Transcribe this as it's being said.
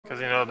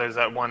Because you know there's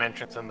that one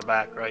entrance in the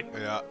back, right?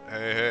 Yeah.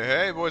 Hey, hey,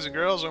 hey, boys and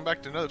girls. Welcome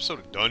back to another episode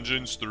of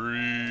Dungeons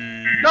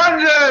 3.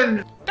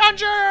 Dungeon!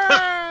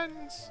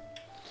 Dungeons!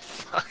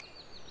 Fucking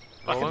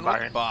Rolling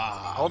Byron. with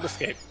Bob. Hold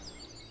escape.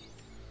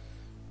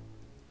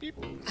 Beep.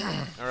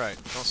 Alright,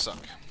 don't suck.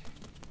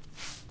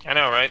 I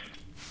know, right?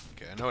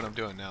 Okay, I know what I'm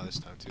doing now this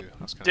time, too.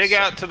 I was kinda Dig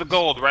out sucking to the this.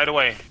 gold right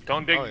away.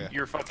 Don't dig Oh, yeah.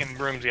 your fucking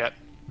rooms yet.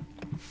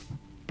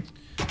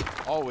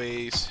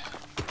 Always.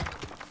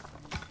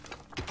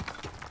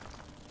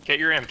 Get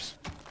your imps.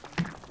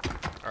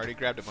 Already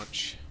grabbed a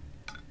bunch.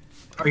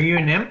 Are you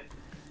an imp?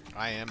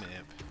 I am an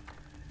imp.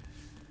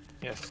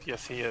 Yes,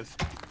 yes, he is.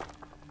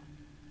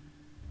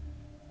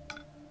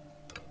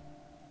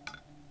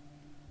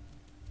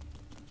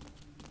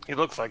 He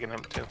looks like an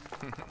imp too.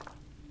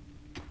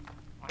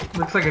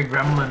 Looks like a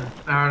gremlin.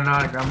 Or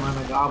not a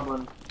gremlin, a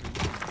goblin.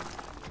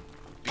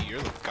 Be you're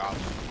the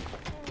goblin.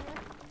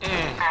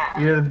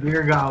 You're the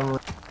beer goblin.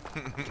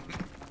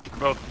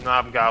 Both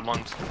knob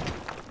goblins.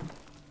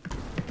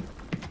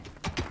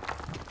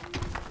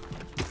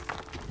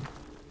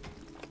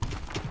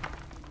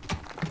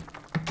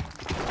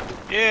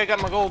 Yeah, I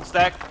got my gold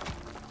stack.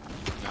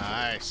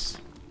 Nice.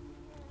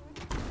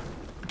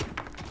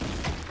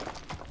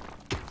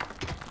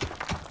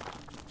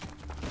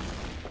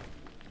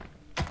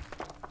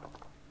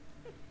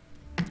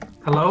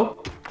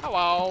 Hello?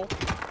 Hello.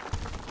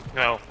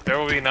 No, there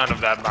will be none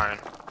of that, Byron.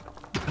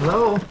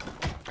 Hello?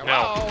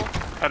 Hello.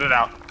 Cut it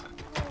out.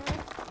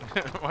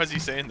 Why is he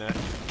saying that?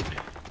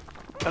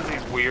 Because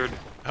he's weird.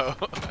 Oh.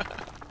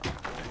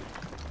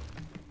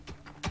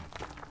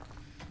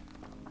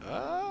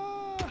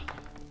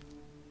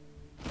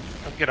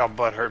 Don't get all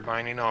butthurt,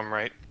 Byron. You know I'm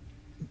right.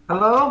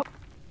 Hello?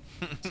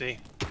 See?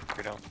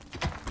 You don't.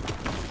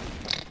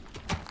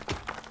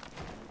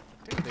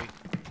 Dude, they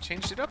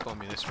changed it up on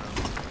me this round.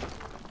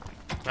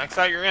 Max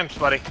out your imps,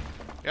 buddy.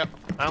 Yep.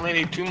 I only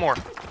need 2 more.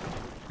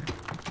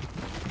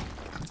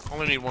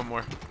 Only need one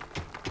more.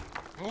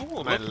 Ooh, I'm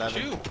look at at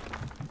 11. you.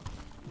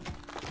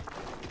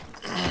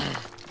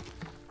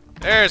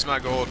 There's my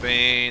gold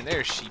vein.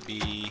 There she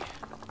be.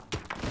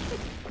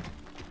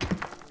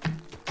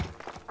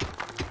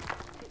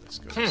 Let's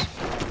go. This way.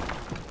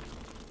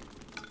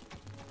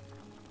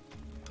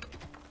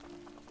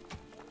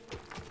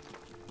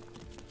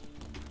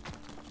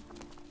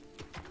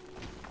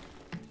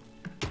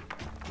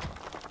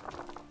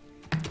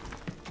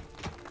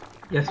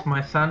 Yes,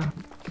 my son.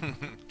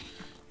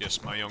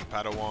 Yes, my young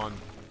Padawan.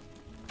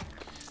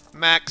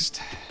 Maxed.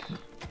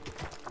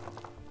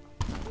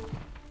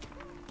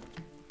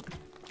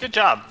 Good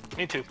job.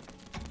 Me too.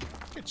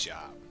 Good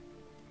job.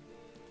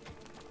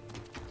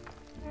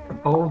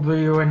 How old were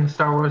you when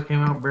Star Wars came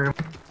out, bro?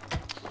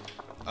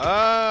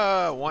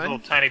 Little One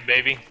tiny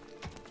baby.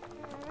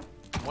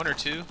 or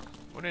two.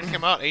 When did it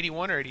come out?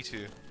 81 or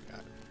 82?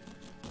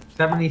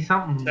 70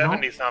 something, no?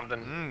 70 something.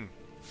 Mm.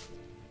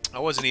 I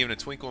wasn't even a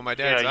twinkle in my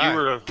dad's eye. Yeah, you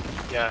were.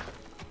 Yeah.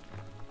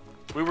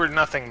 We were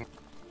nothing.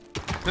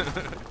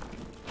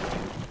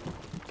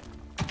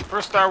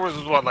 First Star Wars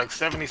was what, like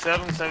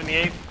 77,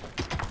 78?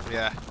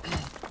 Yeah.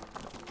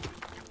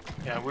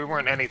 Yeah, we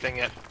weren't anything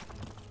yet.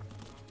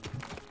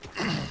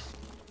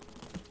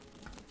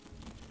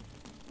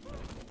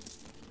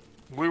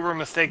 We were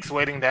mistakes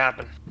waiting to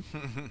happen.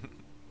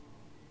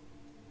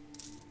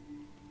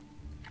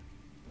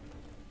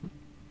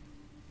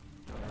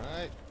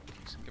 Alright.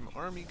 Let's get my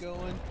army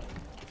going.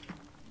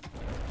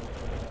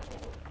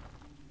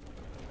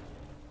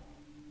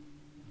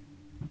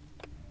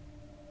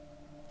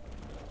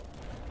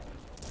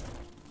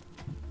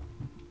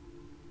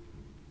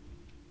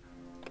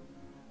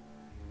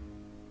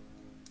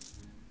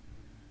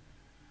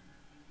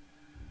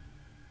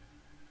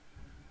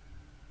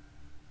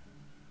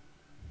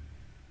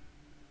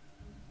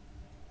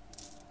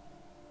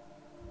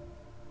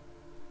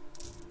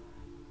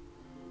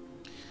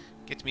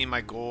 Get me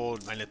my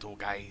gold, my little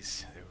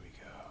guys. There we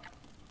go.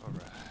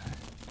 Alright.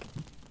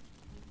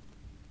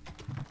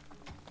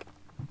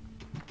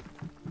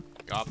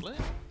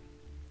 Goblin?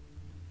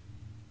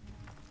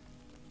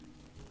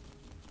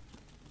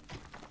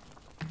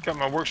 Got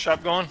my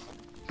workshop going.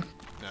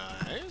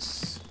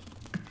 Nice.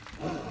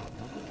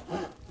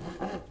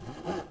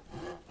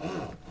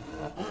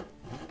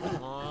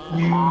 Come on.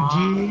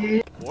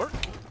 Eugene. Work?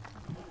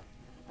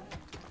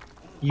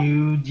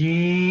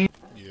 Eugene.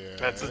 Yeah.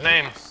 That's his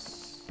name.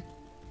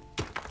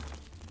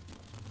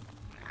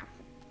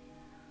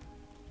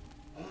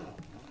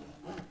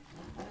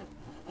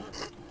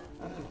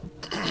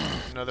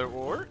 Another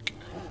orc.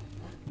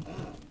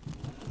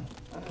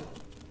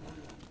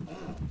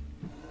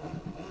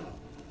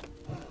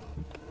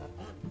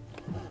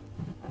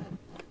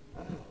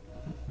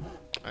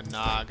 A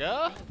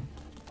naga.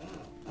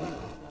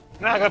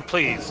 Naga,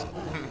 please.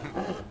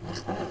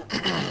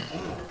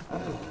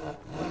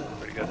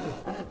 Pretty good.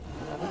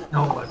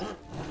 No, it wasn't.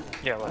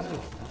 Yeah, it was.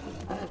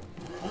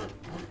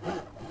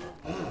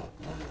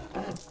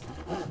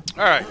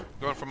 Alright,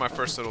 going for my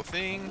first little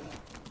thing.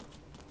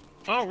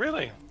 Oh,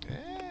 really? Yeah,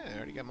 I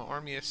already got my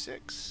army of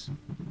 6.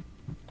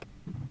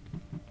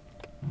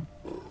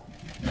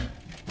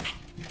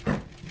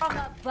 From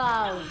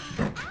above.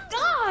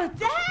 God,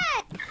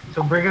 that!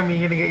 So Brigham, you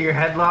gonna get your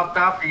head lopped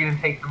off, or you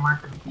gonna take the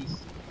mark of the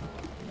beast?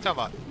 Tell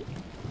about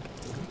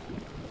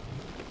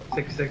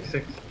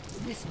 666.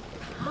 This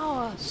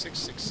power.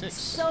 666.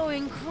 So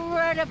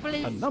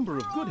incredibly. A number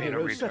of good Being a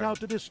heroes set retard. out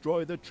to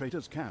destroy the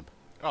traitor's camp.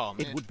 Oh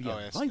man. It would be oh,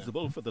 yes,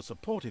 advisable for the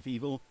supportive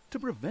evil to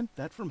prevent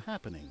that from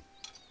happening.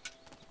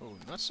 yeah. Oh,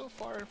 not so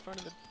far in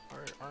front of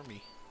our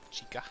army,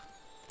 chica.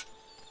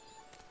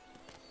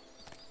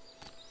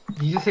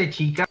 Did you just say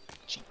Chica?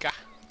 Chica.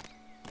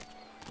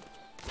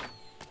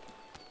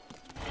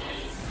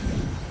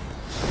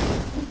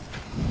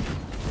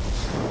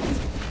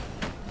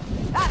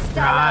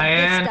 Hasta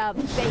Ryan. la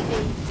vista,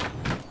 baby.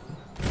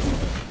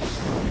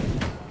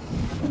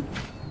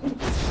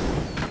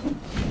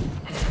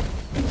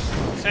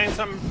 Saying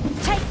something?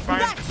 Take Fine.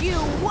 that, you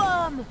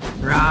worm!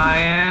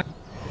 Ryan.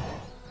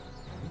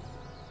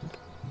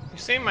 You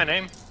saying my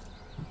name?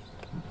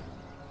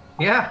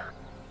 Yeah.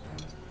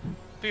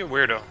 Be a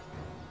weirdo.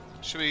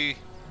 Should we?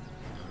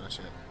 No, not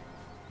yet.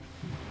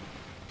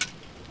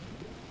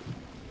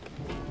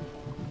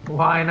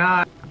 Why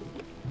not?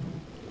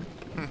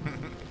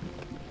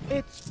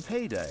 It's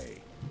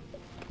payday.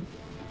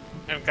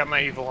 I've got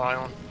my evil eye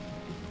on.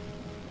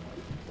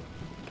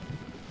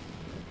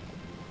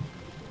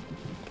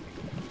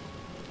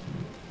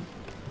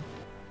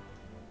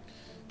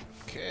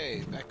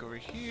 Okay, back over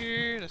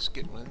here. Let's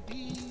get one of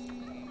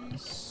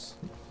these.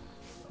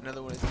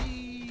 Another one of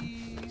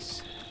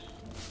these.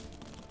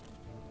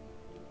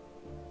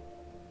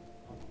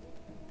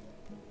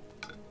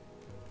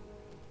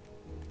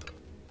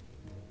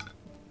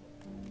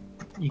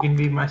 You can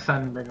be my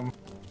son, Brigham.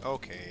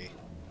 Okay.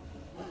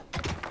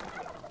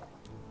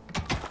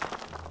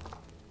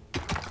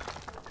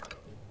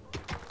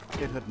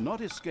 It had not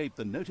escaped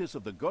the notice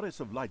of the Goddess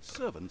of Light's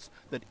servants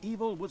that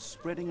evil was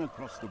spreading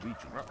across the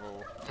region.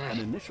 Uh-oh. An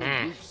initial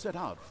group set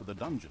out for the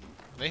dungeon.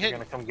 They They're hit.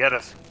 gonna come get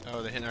us.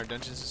 Oh, they hit our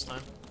dungeons this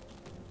time.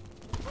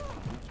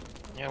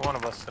 Yeah, one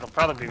of us. It'll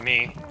probably be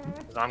me,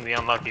 because I'm the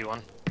unlucky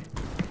one.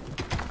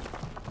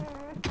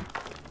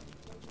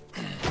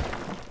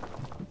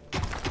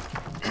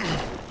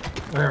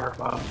 Whatever,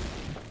 Bob.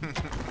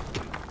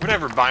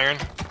 Whatever, Byron.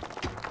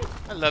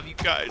 I love you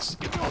guys.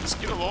 You know, let's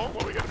get along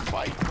while we gotta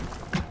fight.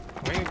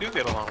 We do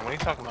get along. What are you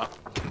talking about?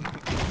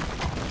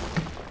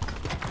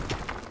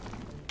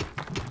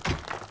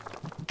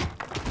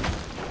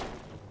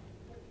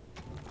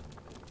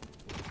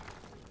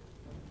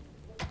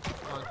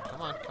 Come on,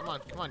 come on, come on,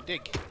 come on,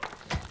 dig.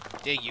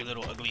 Dig, you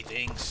little ugly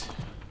things.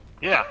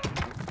 Yeah.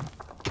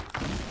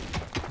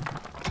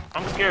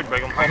 I'm scared,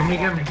 Brigham. Can we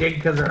get them dig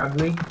because they're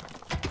ugly?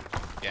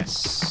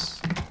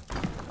 Yes.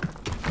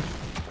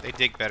 They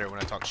dig better when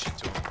I talk shit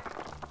to them.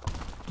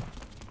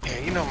 Yeah,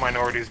 you know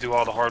minorities do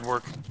all the hard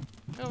work.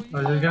 Hell I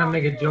was just gonna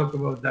make a joke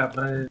about that,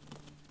 but I didn't.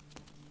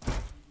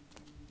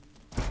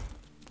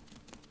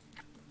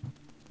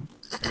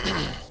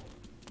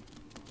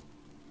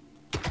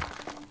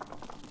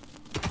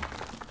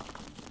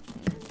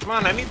 Come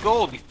on, I need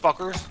gold, you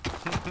fuckers.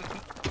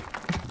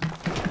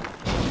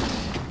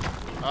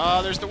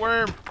 Oh, there's the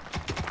worm.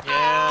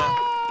 Yeah.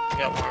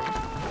 Got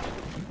one.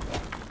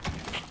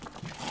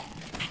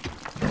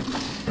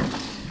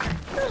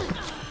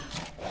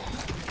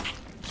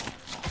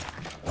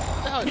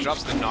 What the hell? It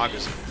drops the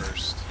Nagas in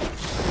first.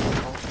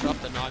 Don't drop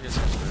the Nagas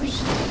in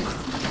first.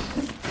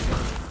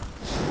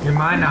 You're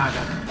my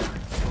Naga.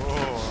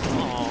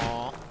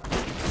 Oh,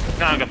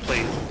 Naga,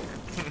 please.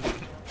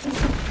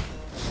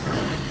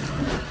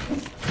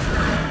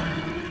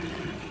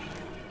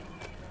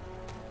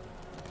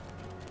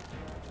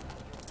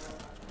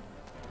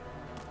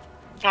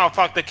 Oh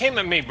fuck, they came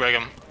at me,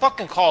 Brigham.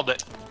 Fucking called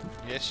it.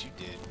 yes, you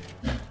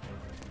did.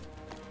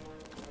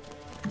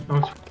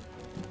 Don't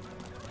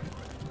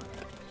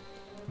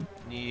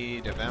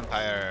Need a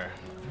vampire.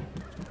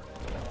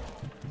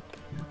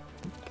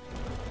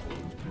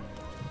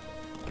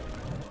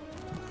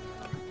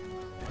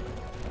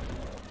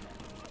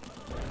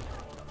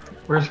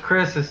 Where's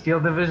Chris? Is Steel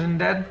Division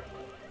dead?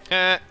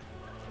 Heh.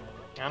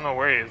 I don't know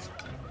where he is.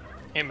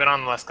 He ain't been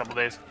on the last couple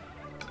days.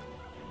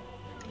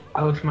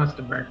 Alex must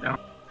have burnt down.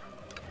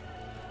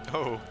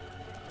 Oh.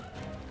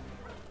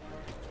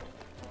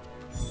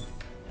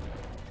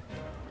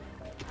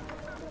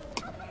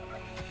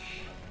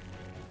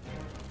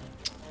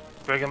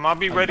 Brigham, I'll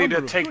be A ready number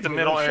to of take good the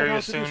middle heroes set area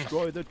out to soon.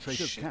 destroy the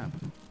traitor's Shit. camp.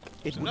 It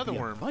There's would another be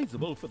worm.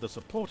 advisable for the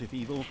supportive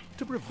evil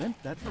to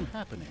prevent that from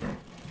happening.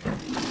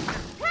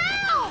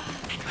 Help!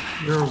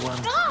 You're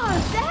one.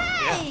 God,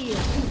 hey!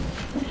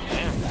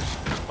 Damn.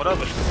 What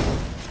of it?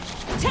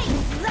 Take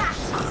that!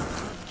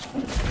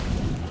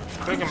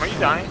 Brigham, are you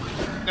dying?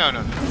 No,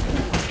 no, no.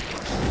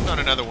 Not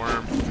another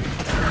worm.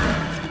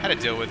 Had to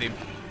deal with him.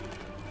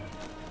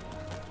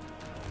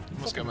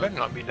 Almost got You my... better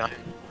not be dying.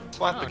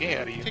 Slap the Oh, gay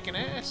out of you. Kicking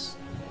ass.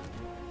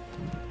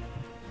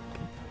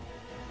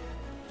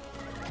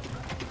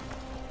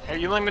 Hey,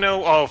 you let me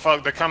know. Oh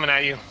fuck, they're coming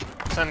at you.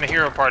 Send the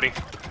hero party.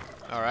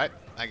 Alright,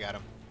 I got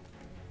him.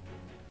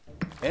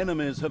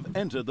 Enemies have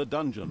entered the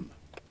dungeon.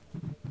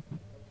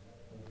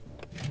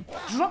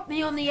 Drop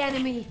me on the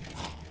enemy.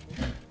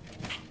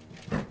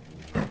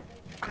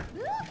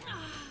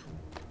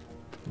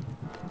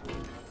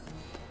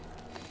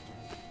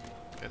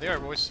 There they are,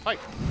 boys. Fight!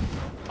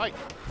 Fight!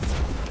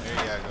 There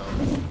you go.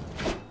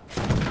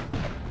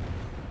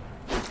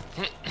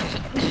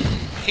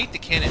 Hate the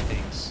cannon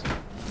things.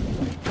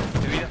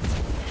 Do you?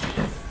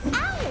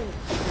 Ow!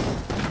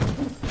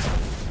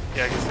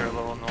 Yeah, I guess they're a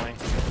little annoying.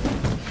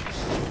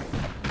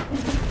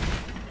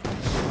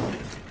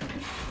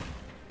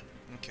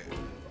 Okay.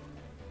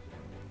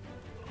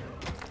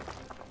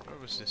 Where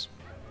was this one?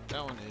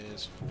 That one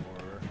is for...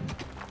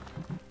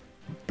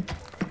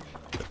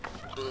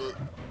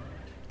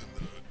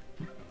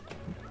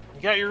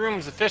 You got your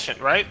rooms efficient,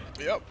 right?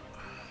 Yep.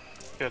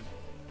 Good.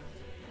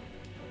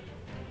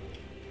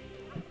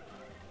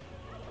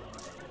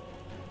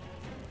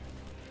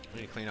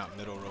 We need to clean out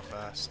middle real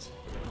fast.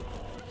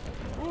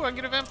 Ooh, I can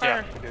get a Yeah,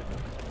 vampire! good.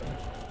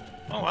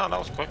 Oh wow, that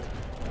was quick.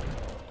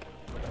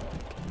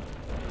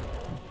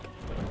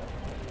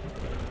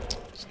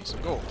 Just need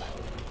some gold.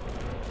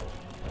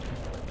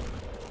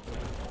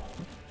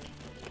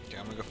 Okay,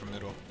 I'm gonna go for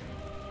middle.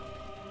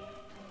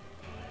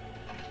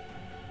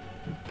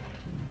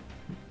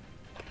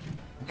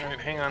 Alright,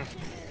 hang on.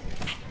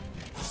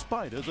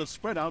 Spiders are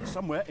spread out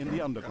somewhere in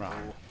the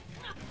underground.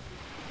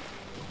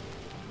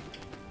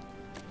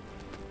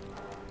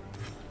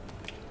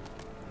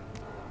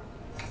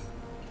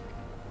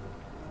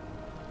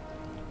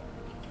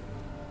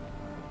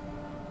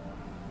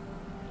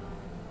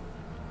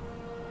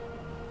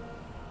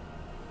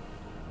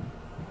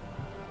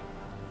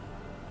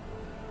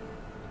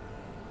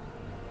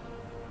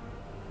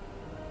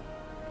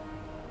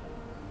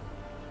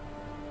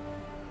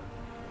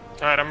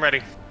 Alright, I'm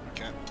ready.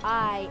 Okay.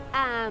 I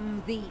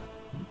am the...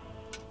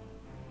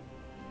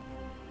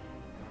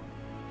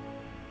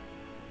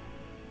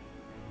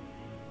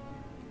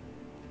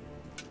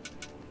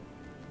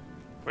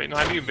 Waiting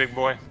on you, big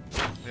boy.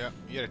 Yeah,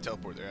 you had a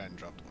teleport there. I hadn't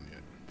dropped one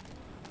yet.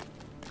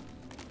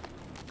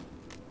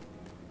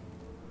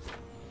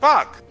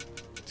 Fuck!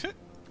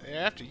 Yeah,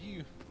 after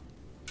you.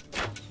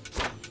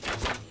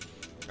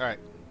 Alright.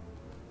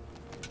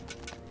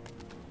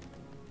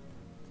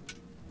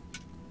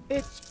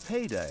 It's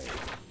payday.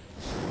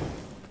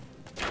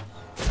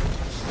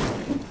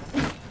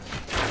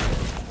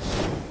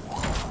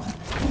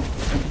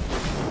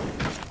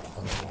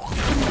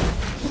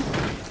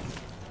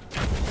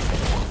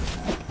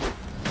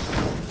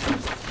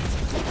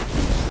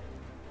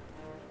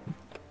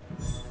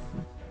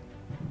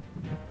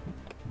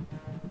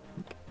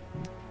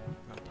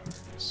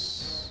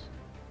 Vampires.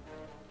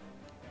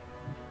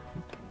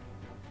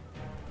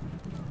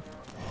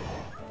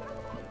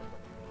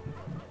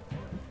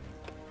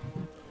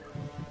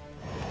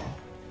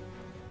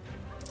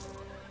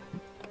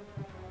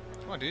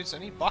 Come on, dudes. I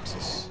need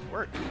boxes.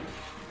 Work.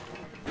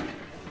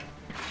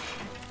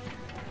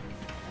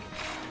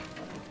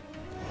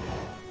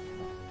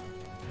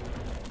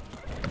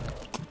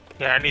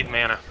 Yeah, I need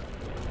mana.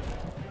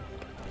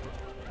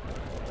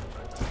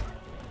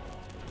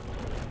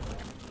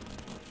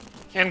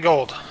 And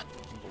gold.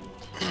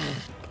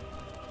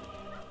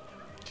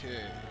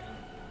 Okay.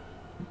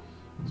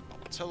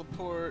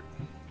 Teleport.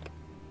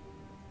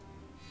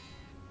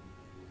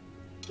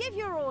 Give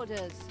your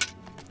orders.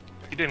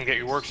 You didn't get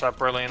your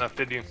workshop early enough,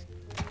 did you?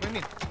 What do you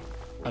mean?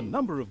 A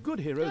number of good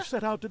heroes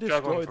set out to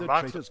Juggling destroy for the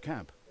boxes. traitor's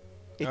camp.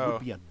 It Oh.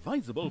 would be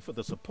advisable for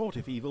the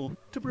supportive evil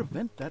to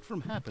prevent that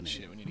from happening.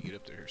 Shit, we need to get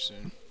up there here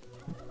soon.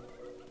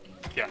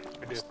 Yeah,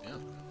 I do. Yeah.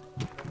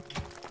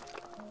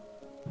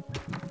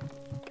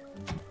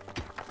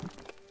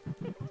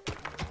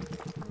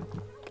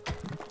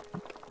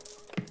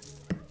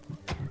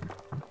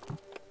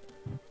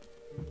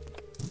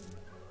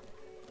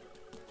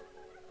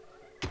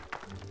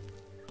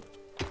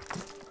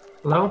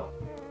 Hello?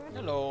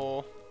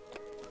 Hello.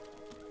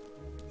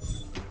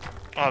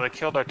 Oh, they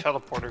killed our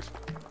teleporters.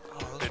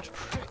 Oh, those are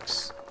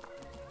pricks.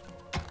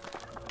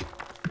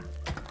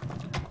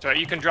 So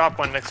you can drop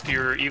one next to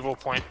your evil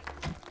point.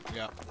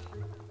 Yeah.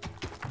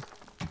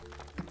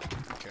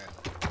 Okay.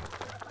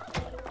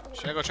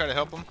 Should I go try to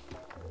help him?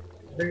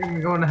 They're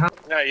gonna go into hell.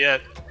 Not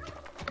yet.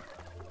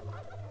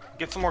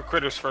 Get some more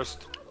critters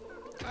first.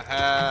 I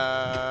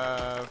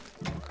have...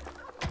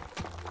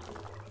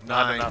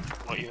 Not 9.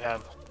 enough. What you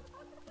have.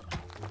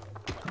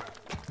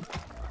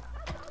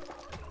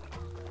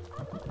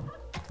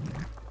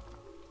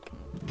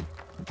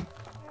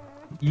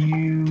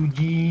 UG.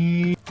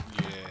 Yes.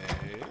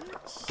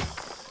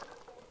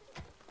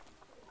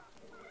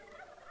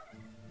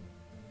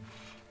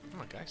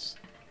 Come on, guys.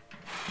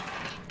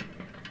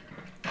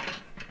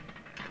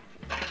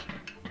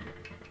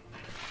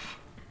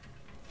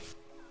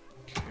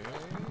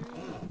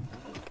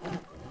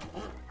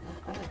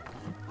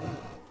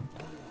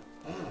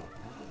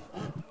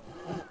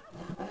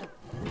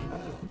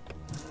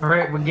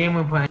 Alright, what game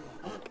we playing?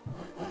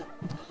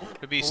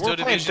 Could be Well, still we're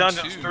playing Division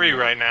Dungeons 2. 3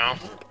 right now.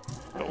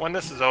 But when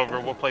this is over,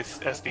 we'll play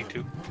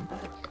SD2.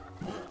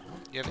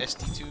 You have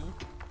SD2?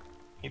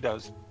 He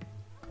does.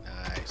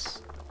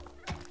 Nice.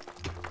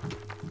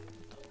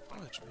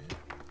 Fudge, man.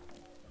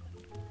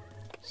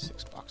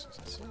 6 boxes,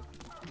 that's it.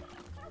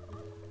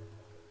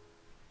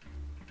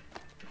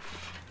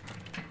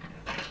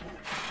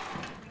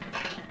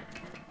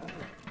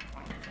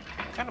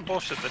 Kind of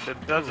bullshit that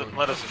it doesn't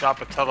let us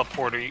drop a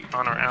teleporter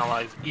on our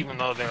allies, even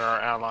though they're our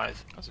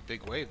allies. That was a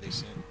big wave they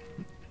sent.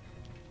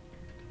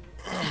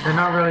 They're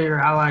not really your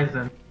allies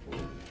then.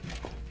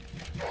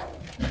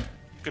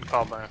 Good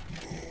call, Brian.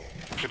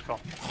 Good call.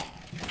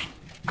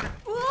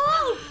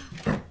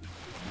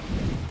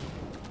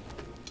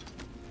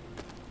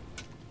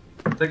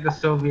 It's like the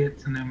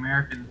Soviets and the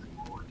Americans in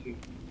World War II.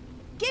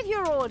 Give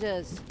your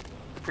orders.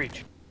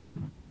 Preach.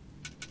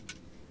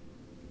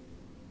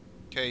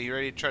 Okay, you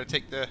ready to try to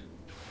take the...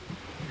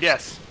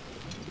 Yes.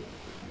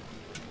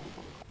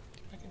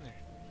 Back in there.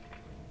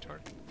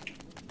 Tart.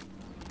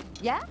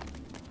 Yeah?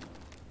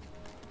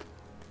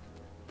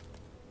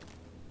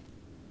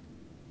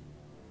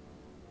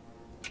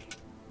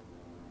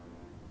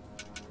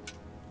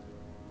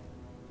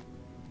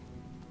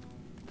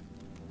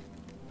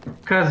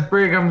 Cause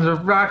Brigham's a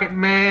rocket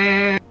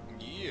man.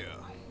 Yeah.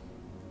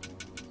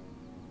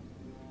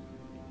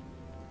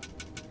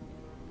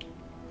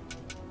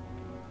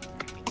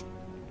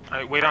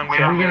 Alright, wait on me.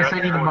 Are we gonna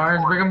send you to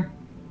Mars, Brigham?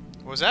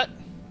 What was that?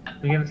 Are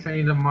we gonna send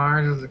you to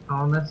Mars as a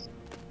colonist?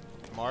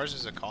 Mars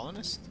is a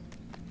colonist?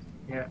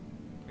 Yeah. What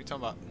are you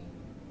talking about?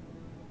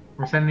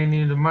 We're sending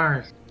you to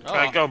Mars. Oh,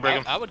 Alright, go,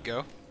 Brigham. I would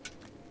go.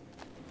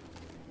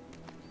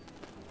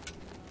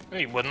 No,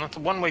 you wouldn't. That's a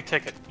one-way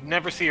ticket. You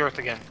never see Earth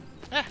again.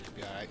 Eh,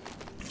 be alright.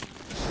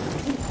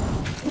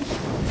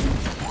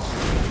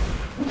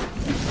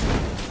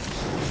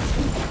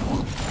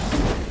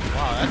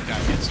 Wow, that guy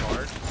hits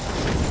hard.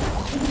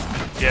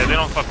 Yeah, they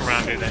don't fuck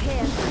around, do they?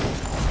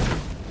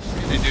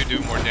 Here. They do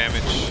more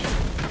damage.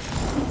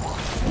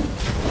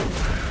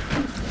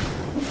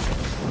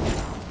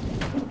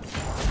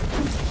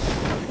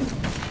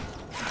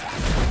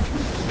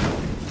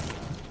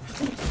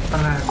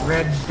 On that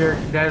red dirt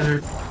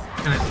desert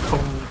and it's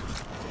cold.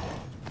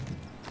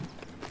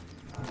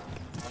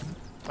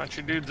 Bunch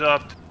of dudes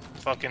up.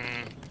 Fucking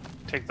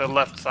take the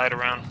left side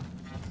around.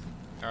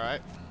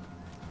 Alright.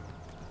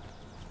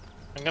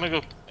 I'm gonna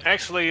go.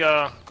 Actually,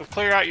 go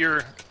clear out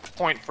your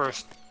point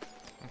first,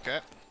 Okay.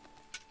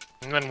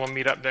 and then we'll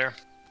meet up there.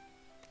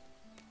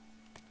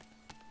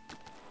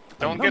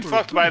 A Don't get number of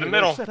fucked by the good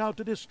middle. healers set out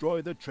to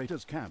destroy the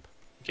traitor's camp.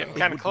 Getting It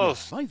kind would of be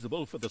close.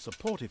 advisable for the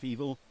supportive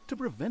evil to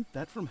prevent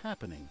that from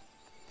happening.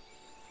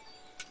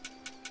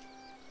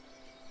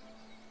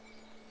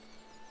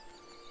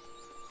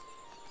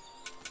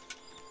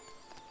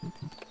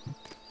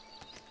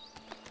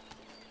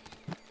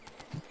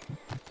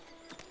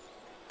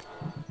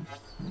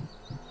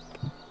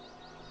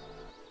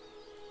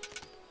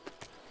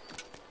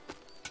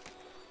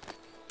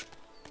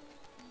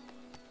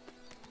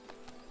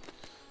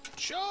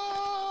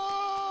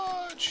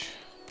 Charge!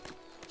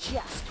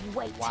 Just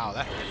wait. Wow,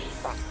 that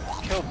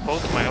hurt. Killed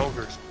both of my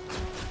ogres,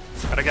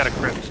 but I got a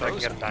crit, so I can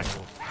get them back.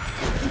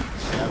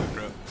 Yeah, the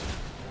grip.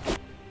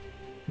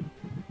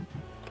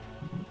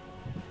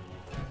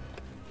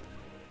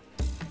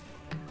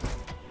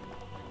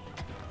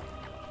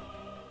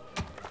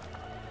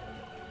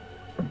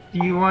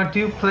 Do you want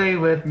to play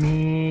with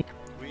me?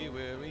 We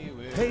will, we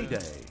will. Payday.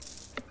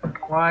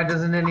 Why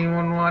doesn't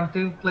anyone want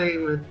to play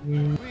with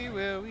me? We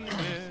will, we will.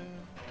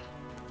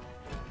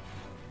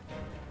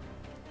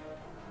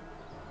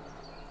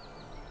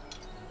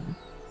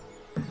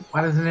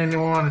 Why doesn't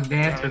anyone want to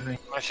dance with me?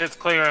 My shit's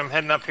clear. I'm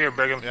heading up here,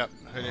 Brigham. Yep,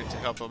 headed to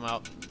help him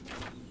out.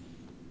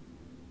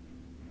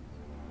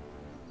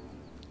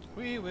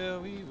 We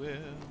will, we will.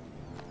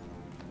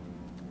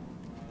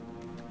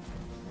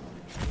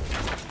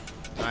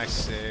 Nice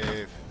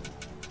save.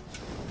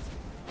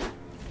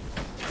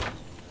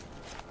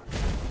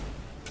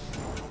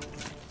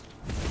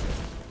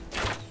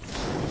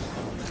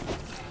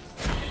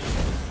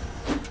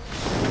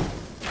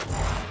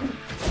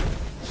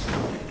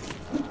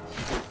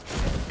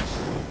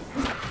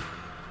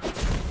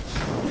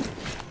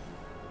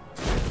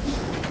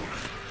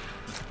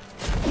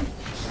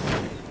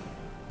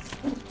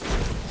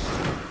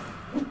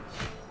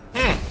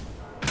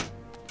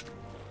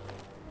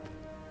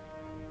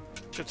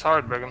 Shit's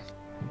hard, Brigham.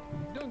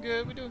 We're doing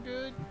good, we're doing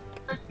good.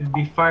 It'd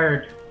be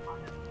fired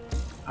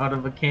out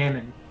of a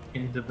cannon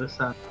into the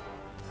sun.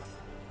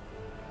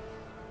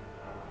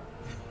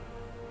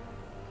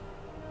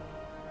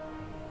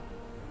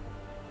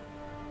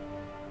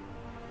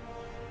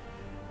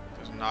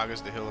 There's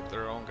Nagas to heal up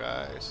their own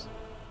guys.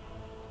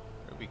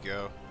 There we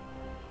go.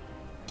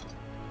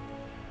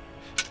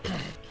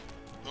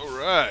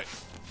 Alright.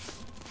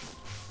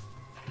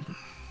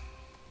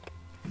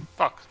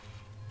 Fuck.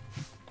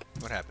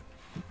 What happened?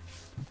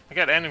 I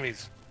got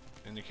enemies.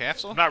 In your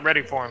capsule? I'm not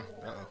ready for them.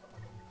 Uh-oh.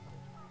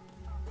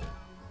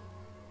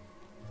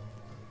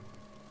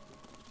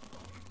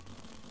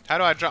 How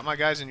do I drop my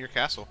guys in your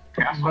castle?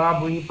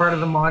 Bob, were you part of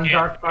the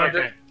Montauk project?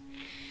 okay.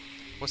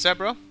 What's that,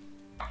 bro?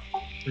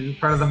 Were you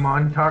part of the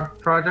Montauk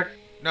project?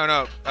 No,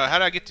 no. How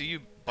do I get to you,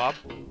 Bob?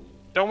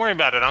 Don't worry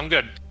about it. I'm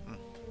good.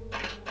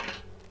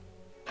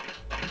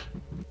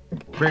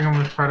 Brigham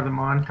was part of the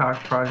Montauk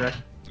project.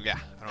 Yeah,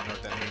 I don't know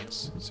what that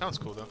means. Sounds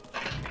cool though.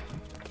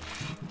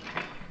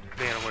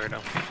 Being a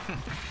weirdo.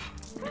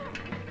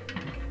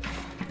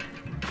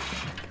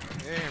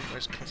 Okay,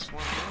 everybody's +1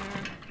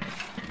 there.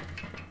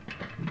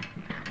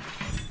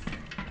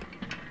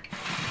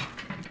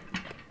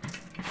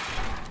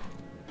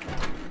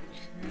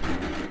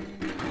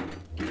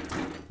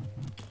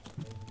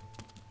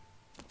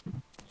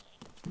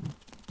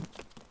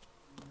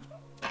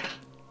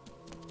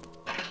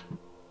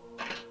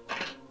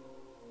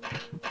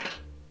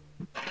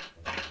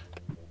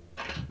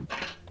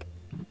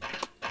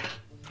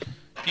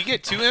 Do you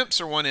get 2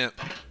 imps or 1 imp?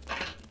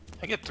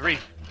 I get 3.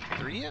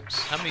 3 imps?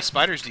 How many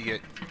spiders do you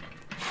get?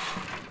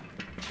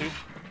 2.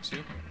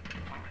 2?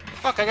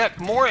 Fuck, I got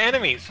more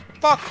enemies.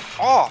 Fuck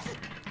off.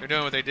 They're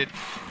doing what they did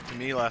to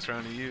me last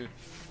round to you.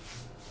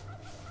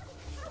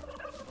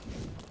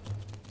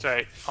 It's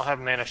alright. I'll have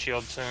mana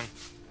shield soon.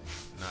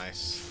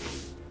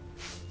 Nice.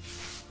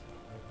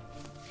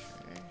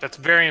 Okay. That's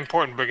very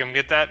important, Brigham.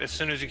 Get that as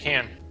soon as you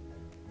can.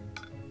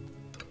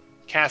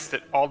 Cast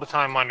it all the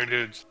time on your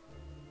dudes.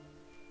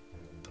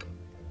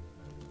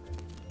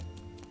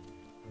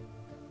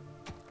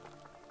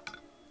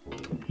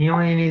 He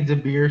only needs a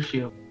beer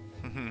shield.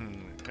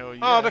 Hell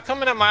yeah. Oh, they're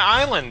coming at my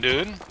island,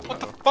 dude.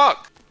 What the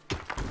fuck?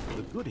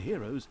 The good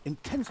heroes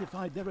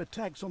intensified their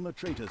attacks on the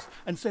traitors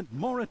and sent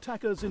more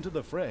attackers into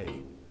the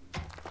fray.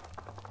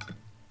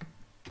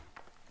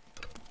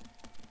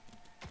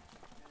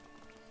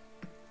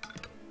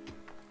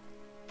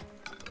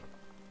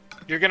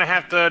 You're gonna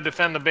have to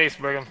defend the base,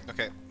 Brigham.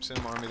 Okay, send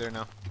an army there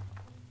now.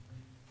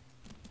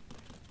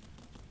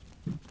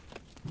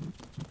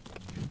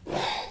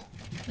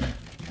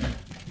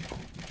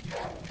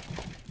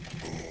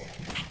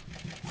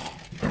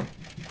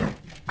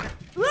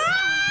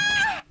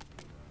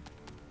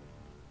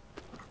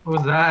 What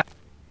was that?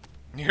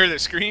 You hear that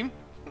scream?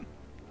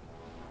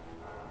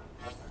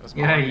 That's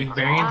my Yeah, army. you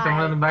burying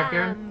someone in the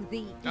backyard? am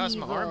the That's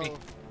my army. evil.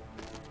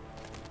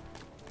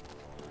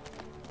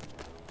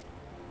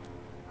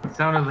 It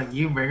sounded like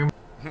you, Brigham.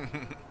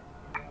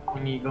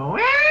 When you go,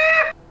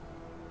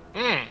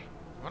 Hmm.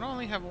 Why do I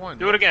only have 1?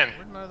 Do it again.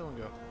 Where'd my other one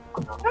go?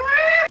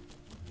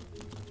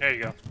 There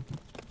you go.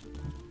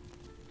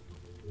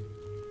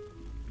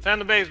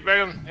 Defend the base,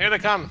 Brigham. Here they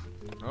come.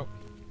 Oh.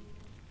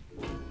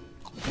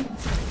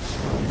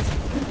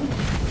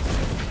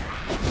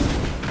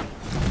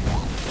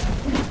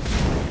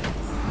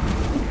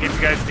 Give you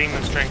guys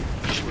demon strength.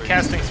 You should be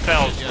casting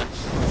spells. Yeah.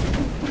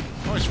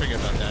 Always forget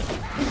about that.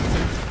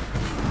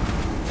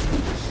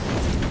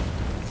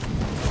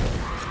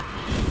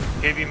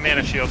 Gave you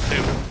mana shield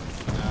too.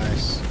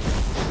 Nice.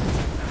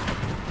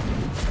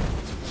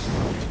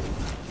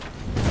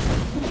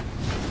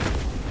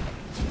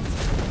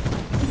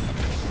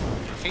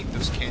 I hate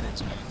those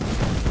cannons, man.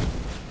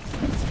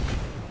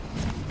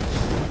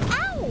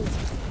 Ow!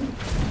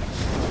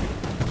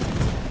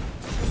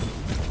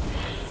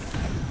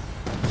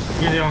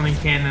 you're the only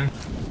cannon.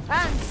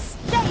 And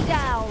stay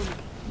down!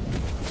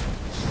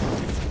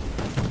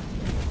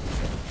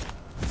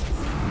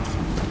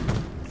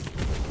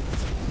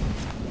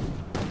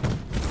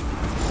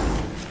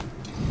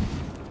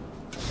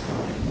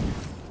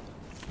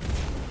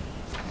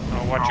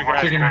 Oh, watch your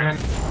guys. Chicken Brigham. run.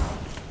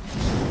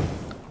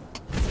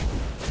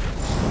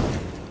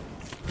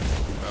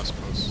 That was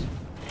close.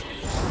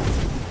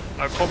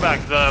 Alright, pull back.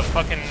 The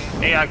fucking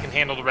AI can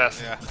handle the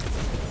rest. Yeah.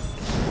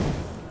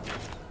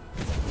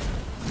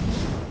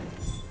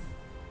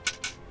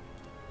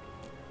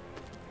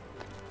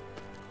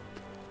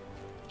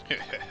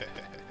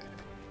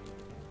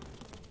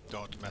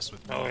 Don't mess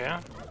with me. Oh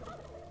yeah?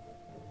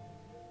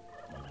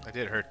 I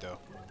did hurt though.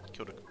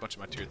 Killed a bunch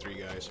of my tier 3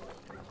 guys.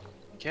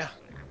 Yeah.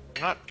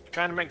 I'm not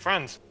trying to make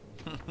friends.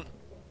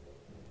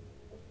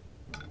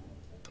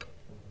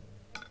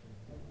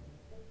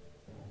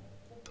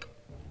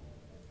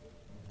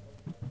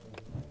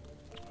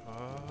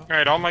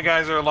 Alright, all my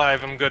guys are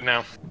alive. I'm good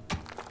now.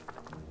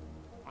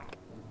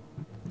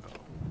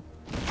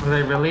 Are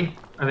they really?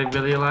 Are they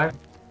really alive?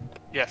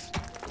 Yes.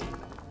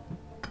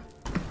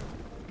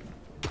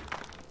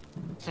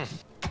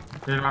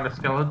 They're not a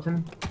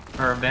skeleton?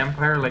 Or a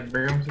vampire like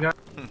Brigham's got?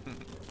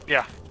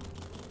 Yeah.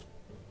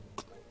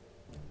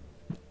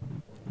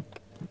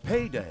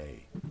 Payday.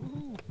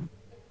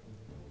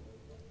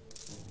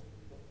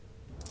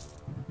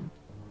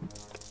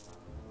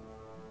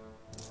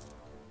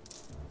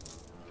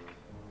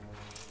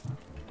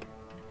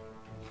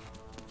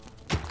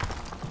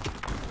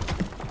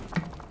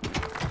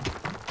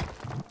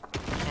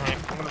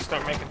 Alright, I'm gonna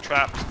start making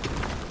traps.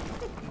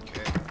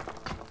 Okay.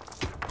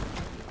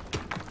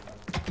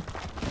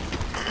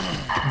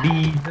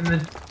 Bees in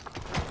the...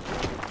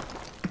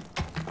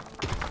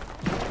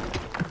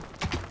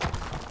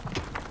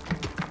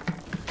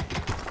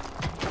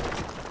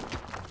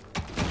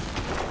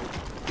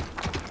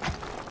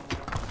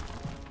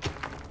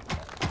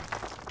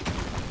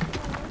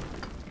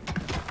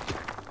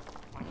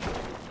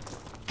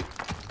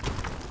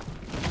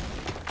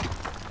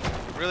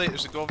 Really?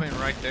 There's a gold vein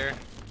right there.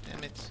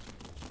 Damn it.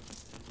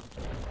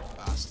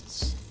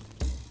 Bastards.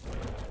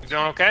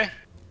 doing okay?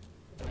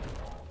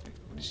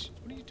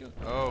 What are you doing?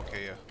 Oh,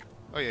 okay, yeah.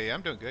 Oh, yeah,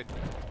 I'm doing good.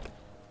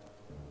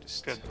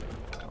 Just Good.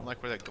 I don't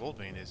like where that gold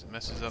vein is. It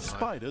messes up my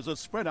Spiders are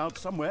spread out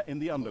somewhere in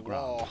the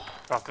underground. wall.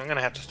 Fuck, I'm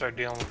gonna have to start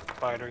dealing with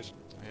spiders.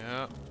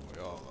 Yeah,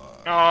 we all,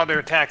 Oh, they're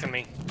attacking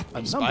me. A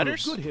number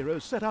spiders? of good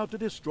heroes set out to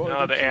destroy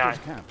No, the the AI.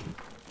 traitor's camp.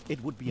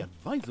 It would be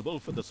advisable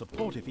for the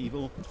supportive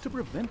evil to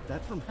prevent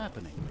that from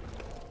happening.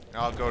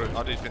 I'll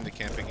defend the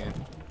camp again.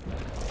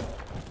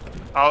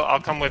 I'll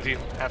come with you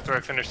after I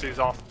finish these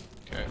off.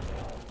 Okay.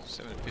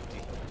 750.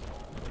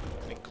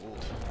 Any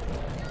gold.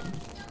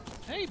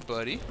 Hey,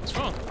 buddy. What's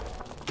wrong?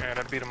 Alright,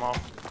 I beat them off.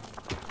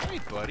 Hey,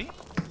 buddy.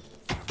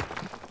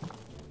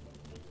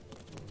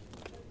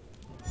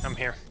 I'm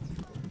here.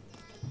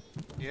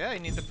 Yeah, you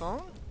need the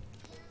phone?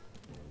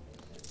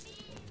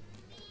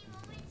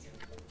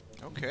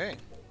 Okay.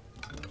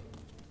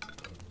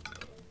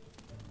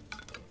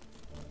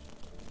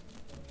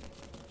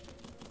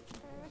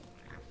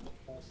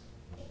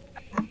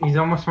 He's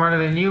almost smarter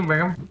than you,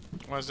 Brigham.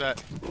 What's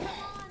that?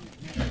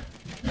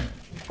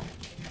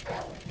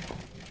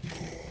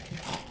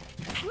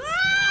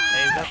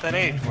 Hey, he's at that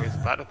age where he's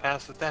about to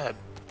pass the dad.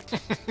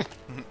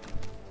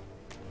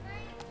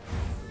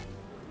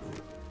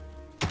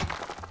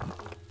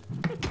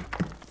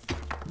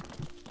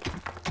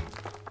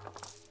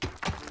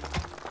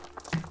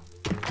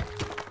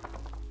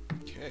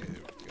 Okay,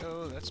 there we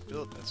go. That's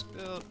built. That's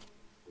built.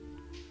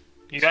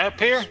 You got up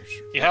here?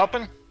 You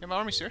helping? Yeah, my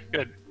army's here.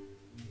 Good.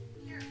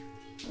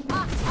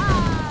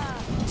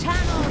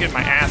 Channels Get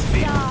my ass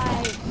beat.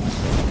 die.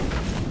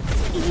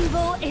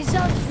 Evil is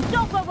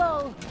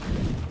unstoppable.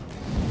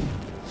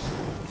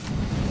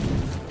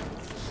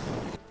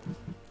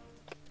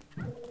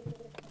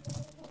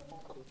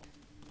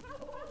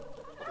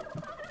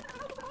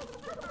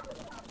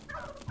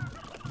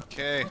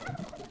 Okay.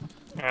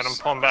 Alright, I'm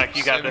pulling back.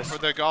 You got Saving this. for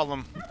the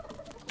golem.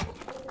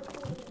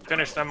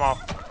 Finish them off.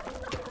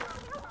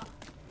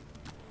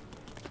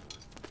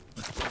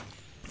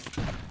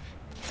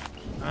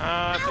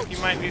 I think you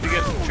might need to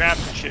get some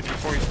traps and shit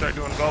before you start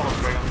doing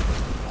golems, Brigham.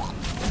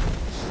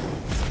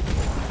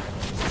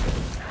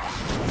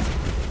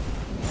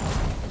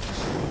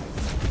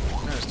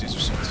 Man, those dudes are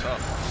so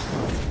tough.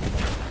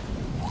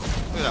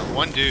 Look at that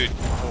one dude.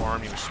 The whole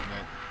army was shooting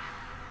at.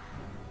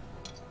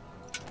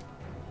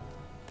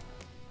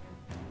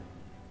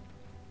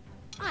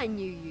 I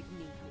knew you'd need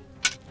me.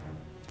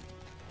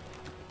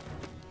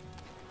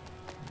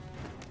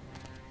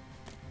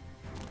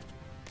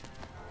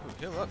 Ooh,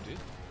 heal up, dude.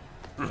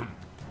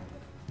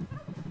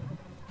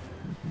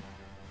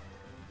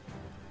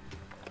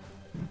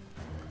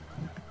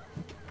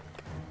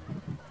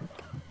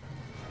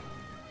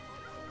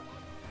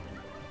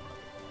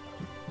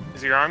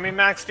 Is your army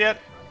maxed yet?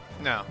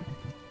 No.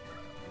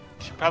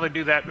 You should probably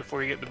do that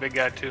before you get the big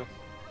guy, too.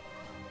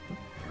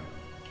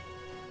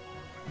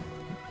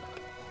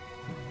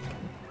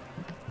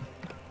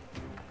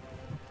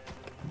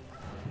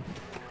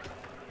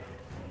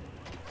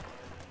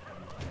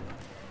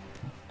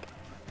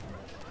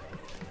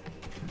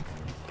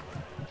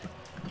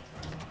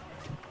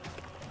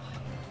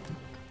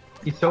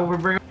 You sober,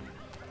 Brigham?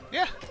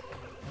 Yeah.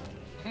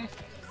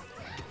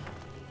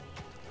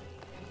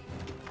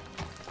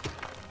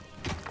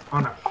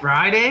 On a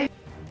Friday?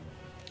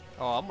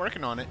 Oh, I'm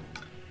working on it.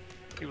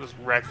 He was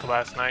wrecked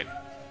last night.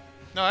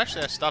 No,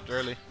 actually, I stopped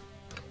early.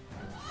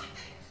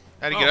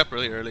 I had to Oh. get up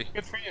really early.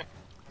 Good for you.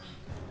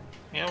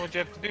 Yeah, what'd you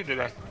have to do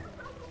today?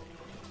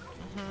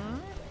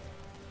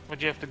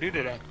 What'd you have to do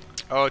today?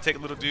 Oh, take a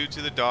little dude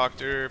to the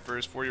doctor for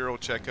his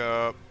 4-year-old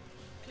checkup.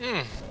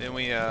 Then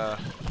we went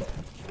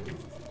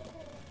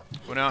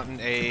out and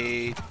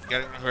ate,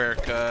 got a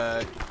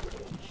haircut,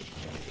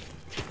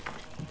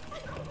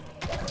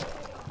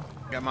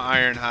 got my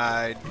iron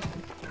hide.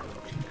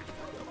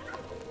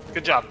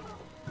 Good job.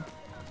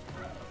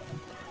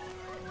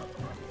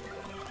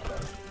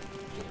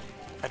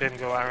 I didn't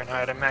go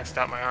Ironhide. I maxed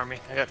out my army.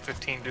 I got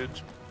 15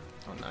 dudes.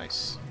 Oh,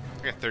 nice.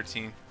 I got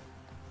 13.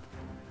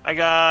 I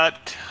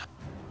got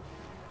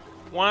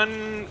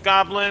 1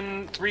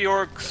 goblin, 3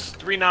 orcs,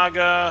 3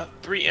 naga,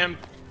 3 imp,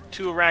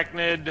 2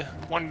 arachnid,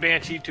 1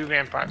 banshee, 2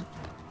 vampire.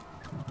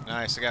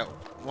 Nice. I got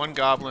 1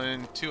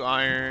 goblin, 2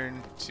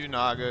 iron, 2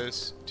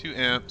 nagas, 2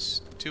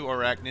 imps, 2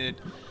 arachnid,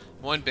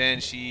 1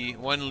 banshee,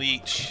 1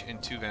 leech,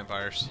 and 2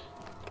 vampires.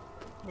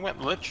 You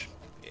went lich.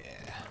 Yeah.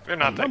 They're A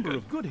not that number good.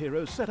 of good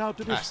heroes set out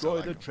to I still destroy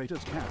like the them.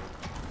 traitor's camp.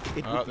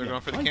 It Oh, would they're be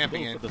going for the advisable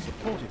camping in. for the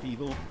supportive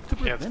evil to Yeah,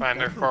 prevent it's fine.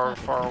 They're that from far,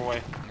 happening. far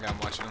away. Yeah, I'm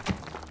watching them.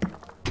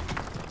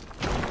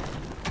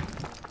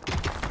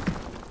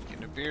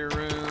 Getting a beer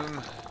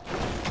room.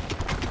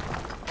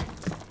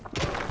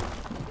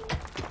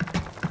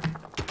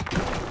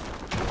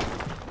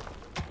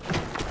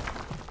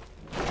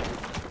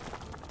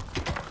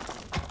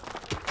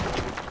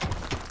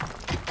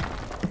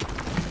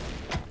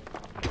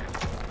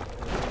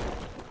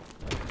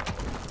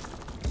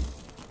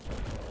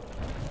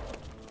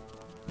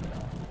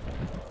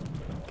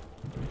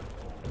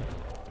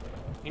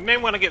 You may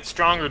want to get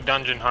stronger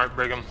dungeon heart,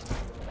 Brigham.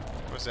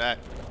 What's that?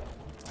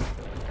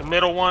 The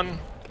middle one,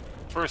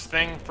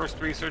 First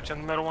research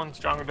in the middle one.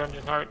 Stronger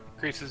Dungeon Heart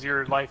increases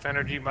your life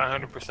energy by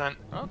 100%.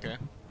 Okay.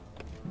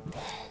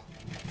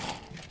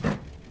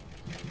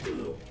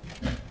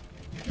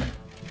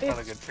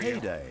 Probably good It's for you.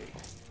 payday.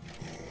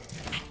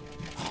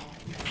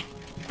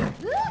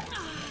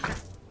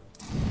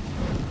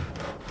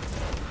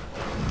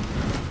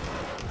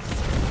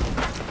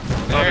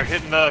 Oh, they're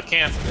hitting the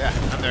camp. Yeah,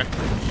 I'm there.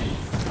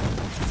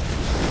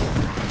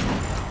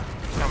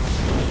 Coming.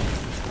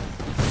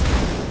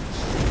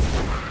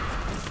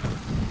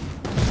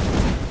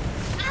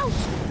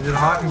 Is it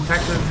hot in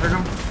Texas,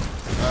 Brigham?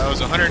 It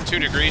was 102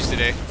 degrees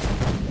today.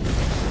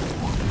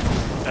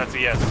 That's a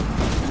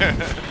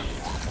yes.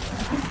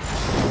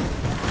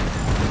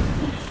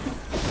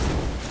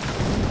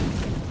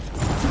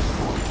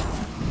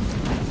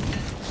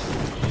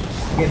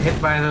 Get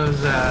hit by those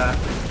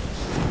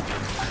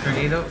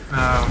tornado?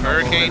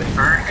 Hurricane?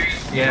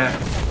 Yeah.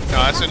 No,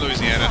 that's in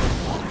Louisiana.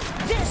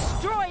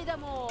 Destroy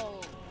them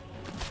all.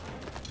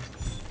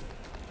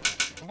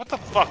 What the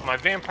fuck? My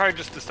vampire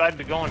just decided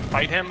to go and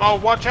fight him? Oh,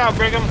 watch out,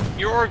 Brigham!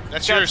 Your orc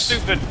That's got yours.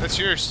 stupid. That's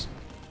yours.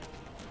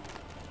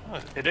 Oh,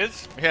 it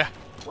is? Yeah.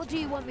 What do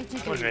you want me to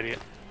do? What an idiot.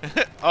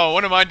 Oh,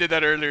 one of mine did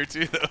that earlier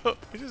too, though.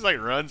 He just like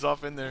runs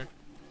off in there.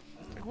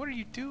 Like, what are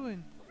you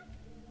doing?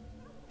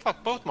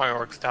 Fuck, both my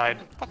orcs died.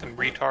 Fucking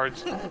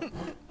retards.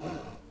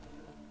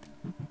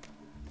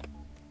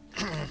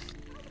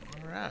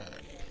 Alright.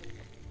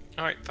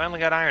 Alright, finally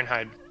got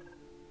Ironhide.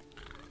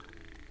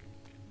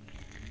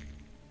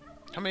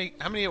 How many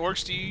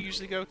orcs do you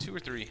usually go? 2 or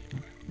 3?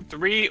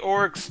 3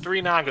 orcs,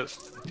 3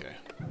 nagas. Okay.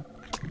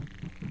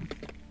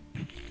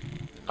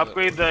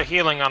 Upgrade the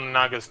healing on the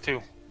nagas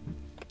too.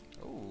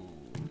 Oh,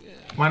 yeah.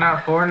 Why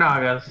not 4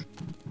 Nagas?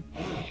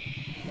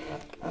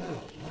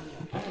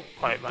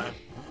 Quiet by him.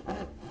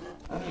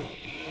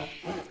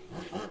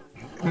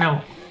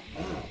 No.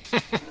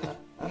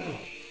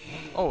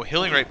 Oh,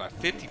 healing rate by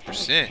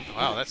 50%.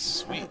 Wow, that's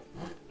sweet.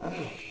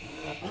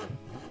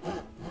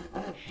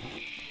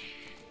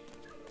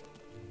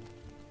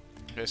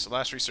 Okay, so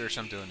last research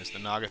I'm doing is the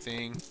Naga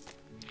thing.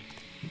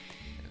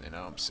 And then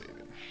now I'm saving.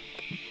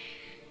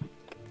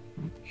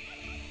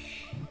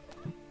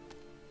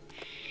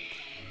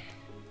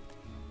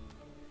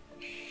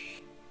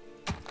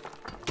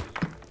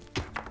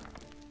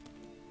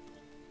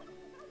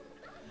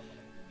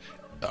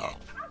 Oh.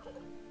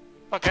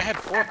 Fuck, I had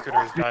 4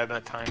 critters die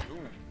that time.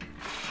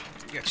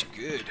 Got you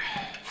good.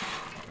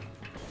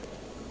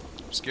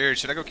 I'm scared.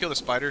 Should I go kill the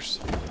spiders?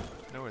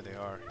 I know where they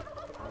are.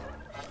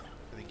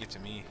 Or they get to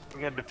me.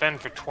 We gotta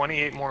defend for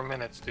 28 more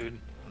minutes, dude.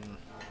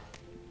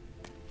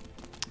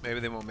 Maybe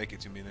they won't make it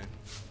to me then.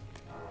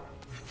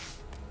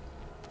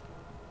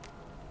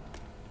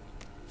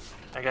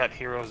 I got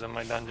heroes in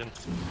my dungeon.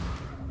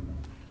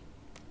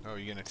 Oh,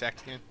 you gonna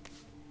attack again?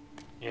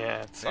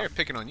 Yeah, it's They're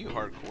picking on you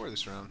hardcore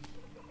this round.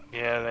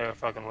 yeah, they were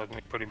fucking with me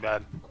pretty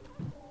bad.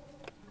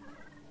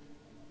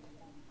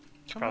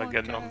 Probably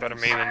good knowing better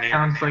me than you.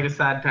 Sounds like a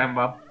sad time,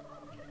 Bob.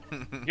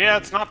 Yeah,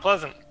 it's not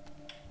pleasant.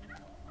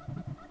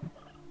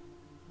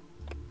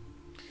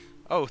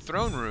 Oh,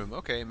 throne room.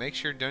 Okay,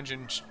 makes your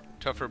dungeon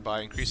tougher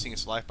by increasing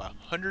its life by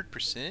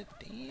 100%.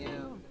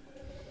 Damn.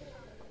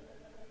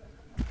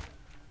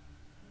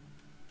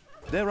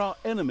 There are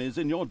enemies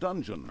in your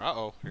dungeon.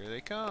 Uh-oh, here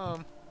they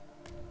come.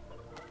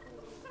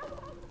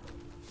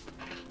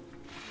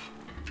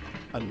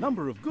 A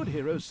number of good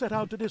heroes set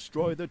out to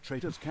destroy the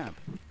traitor's camp.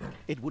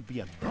 It would be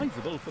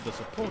advisable for the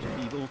support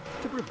of evil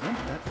to prevent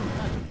that from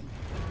happening.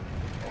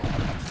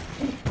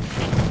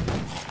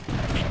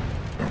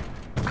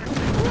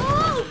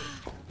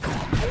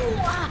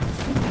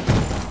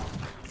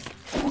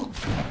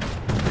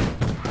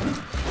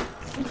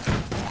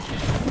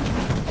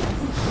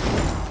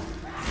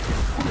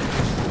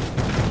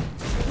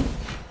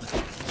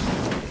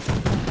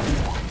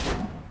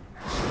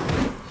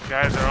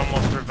 Guys are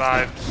almost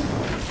revived.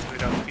 We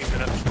got a few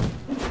minutes.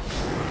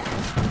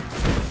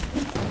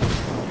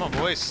 Come on,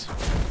 boys.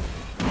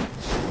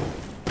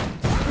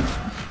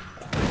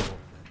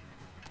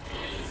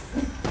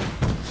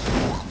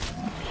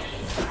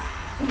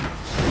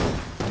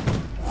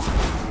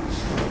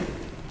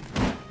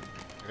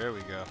 There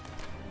we go.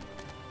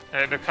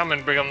 Hey, they're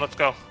coming, Brigham. Let's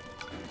go.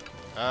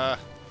 Let us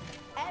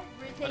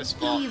Everything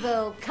fall.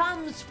 evil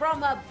comes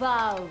from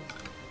above.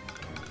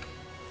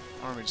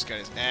 Army just got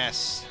his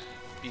ass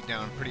beat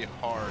down pretty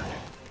hard.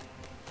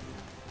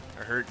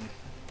 They're hurting.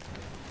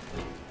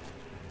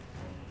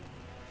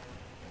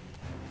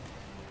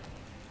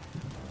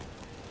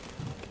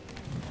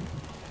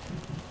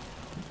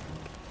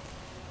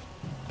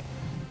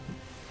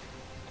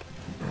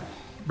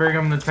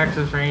 Brigham, the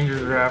Texas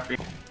Rangers are after you.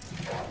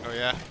 Oh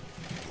yeah,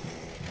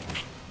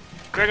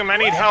 Brigham, I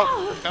need help.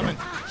 they're coming.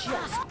 Just,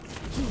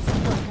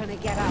 he's not gonna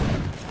get up.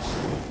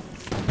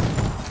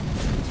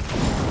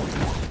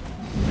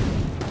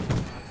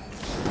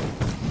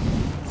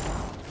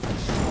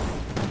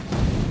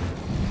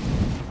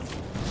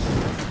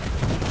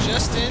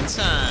 Just in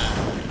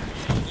time.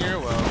 You're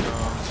welcome.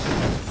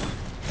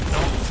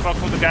 Don't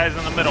fuck with the guys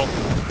in the middle.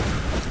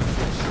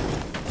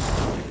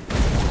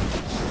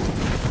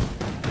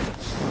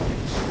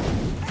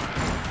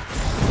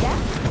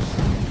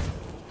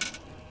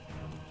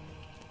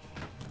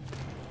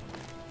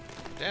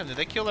 Damn, did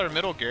they kill our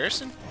middle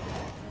garrison?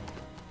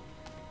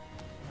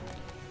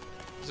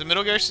 Does the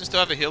middle garrison still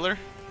have a healer?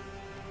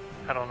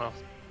 I don't know.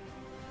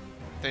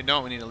 If they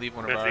don't, we need to leave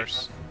one of Busy.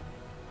 ours.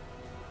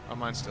 Oh,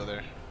 mine's still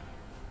there.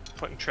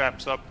 Putting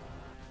traps up.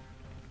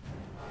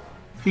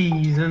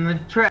 Bees in the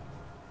trap.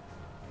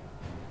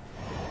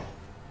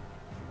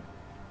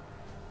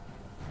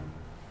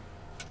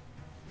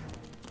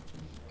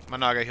 My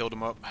Naga healed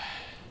him up.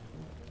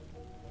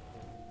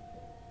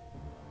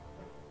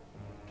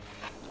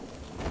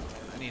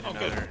 I need Oh,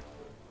 another. good.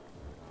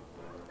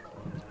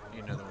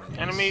 Need another one of these.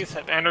 Enemies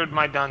have entered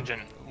my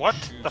dungeon. What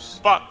the Shoes.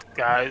 fuck,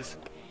 guys?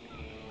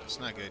 It's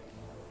not good.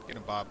 Get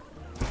him, Bob.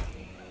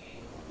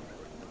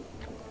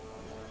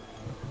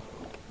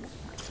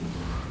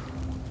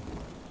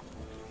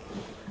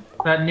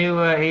 That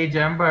new Age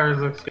Empires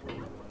looks good.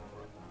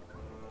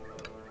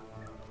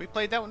 We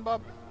played that one,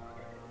 Bob?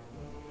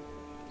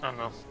 I don't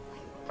know.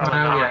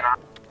 Oh, yeah.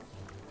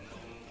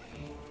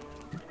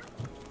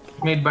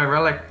 Made by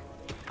Relic.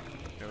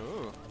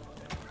 Oh.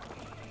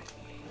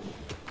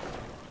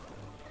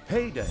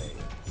 Payday.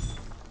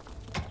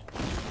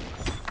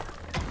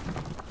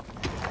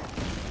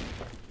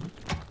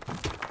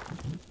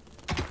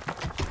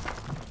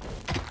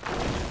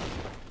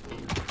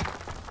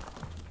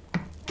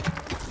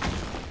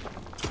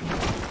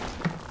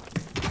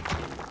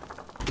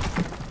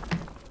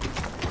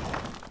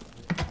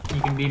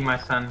 You can be my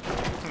son.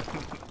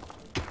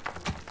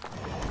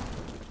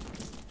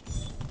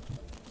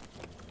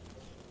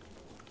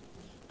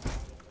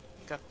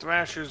 Got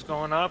thrashers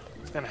going up.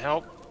 It's gonna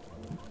help.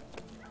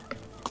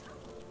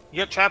 You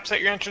got traps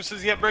at your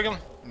entrances yet, Brigham?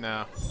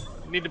 No.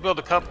 You need to build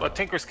a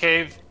Tinker's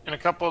Cave and a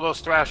couple of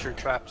those thrasher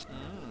traps.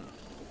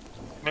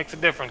 Makes a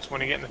difference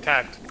when you're getting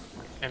attacked.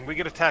 And we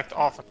get attacked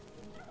often.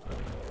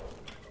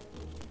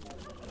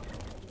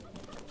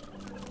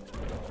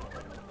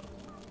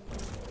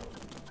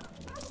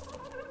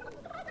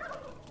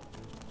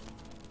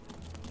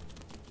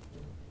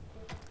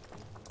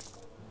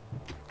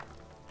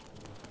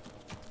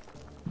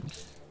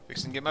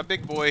 Fixing to get my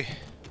big boy.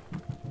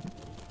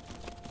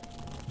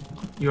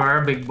 You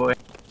are a big boy.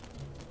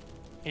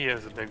 He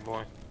is a big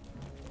boy.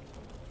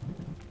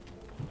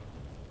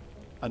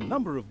 A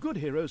number of good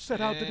heroes set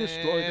out to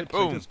destroy the And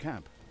boom. traitor's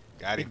camp.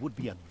 Got It him. would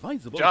be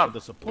advisable Job. for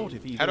the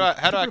supportive evil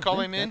How do I to call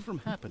prevent him in? that from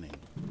happening.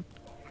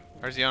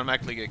 Or does he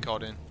automatically get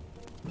called in?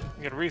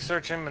 You gotta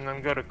research him and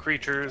then go to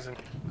creatures and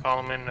call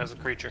him in as a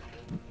creature.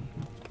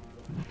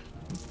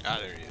 Ah,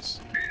 there he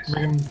is.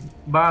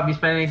 Bob, you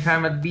spend any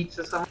time at the beach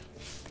or something?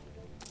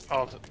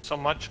 Oh, so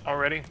much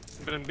already?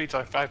 Been in beats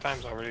like 5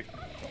 times already.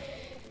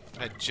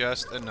 Had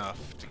just enough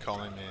to call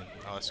him in.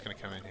 Oh, that's gonna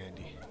come in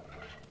handy.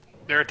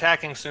 They're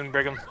attacking soon,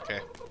 Brigham.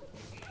 Okay.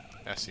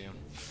 I see him.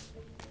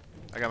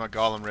 I got my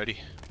golem ready.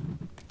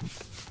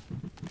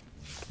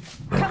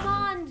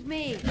 Command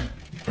me.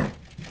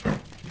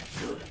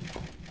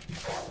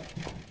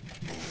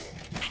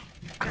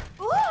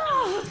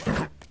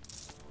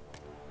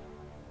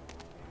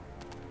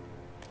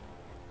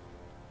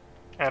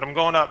 Alright, I'm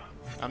going up.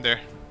 I'm there.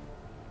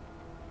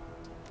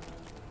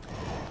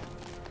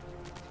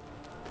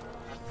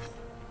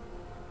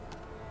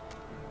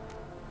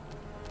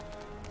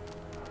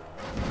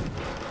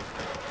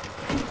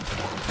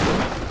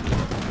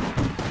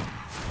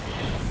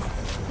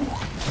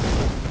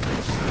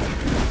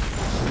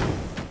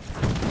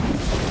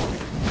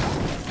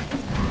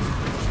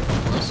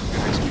 Oh, some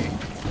good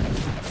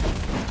XP.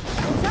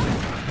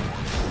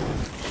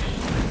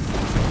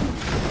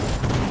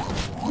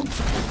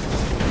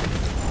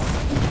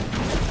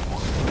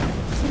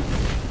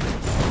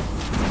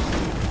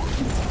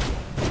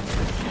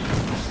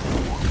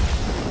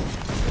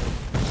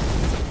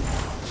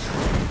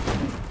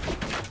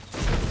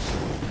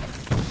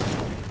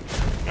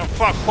 Oh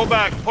fuck, pull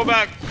back, pull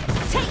back!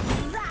 Take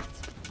that.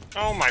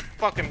 Oh my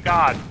fucking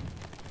god.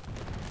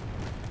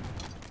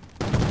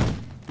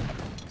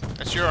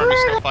 That's your army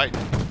still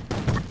fighting.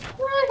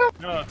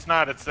 No, it's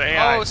not, it's the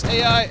AI. Oh, it's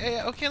AI.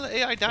 AI. Okay, let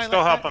AI die. Let's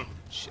go help him.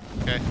 Shit.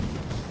 Okay.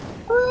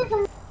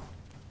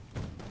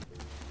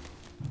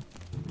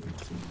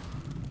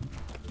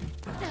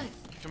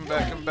 Come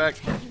back, come back.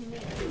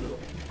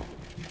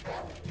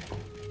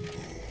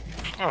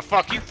 Oh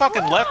fuck, you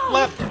fucking left?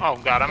 Oh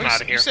god, I'm Well,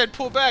 out of here. You said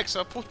pull back, so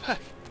I pulled back.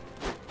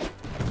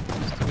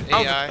 Stupid I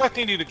was AI.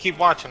 expecting you to keep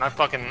watching. I'm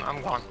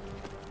gone.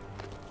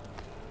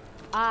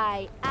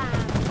 I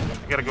am.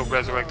 I gotta go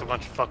resurrect a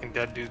bunch of fucking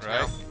dead dudes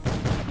Right. now.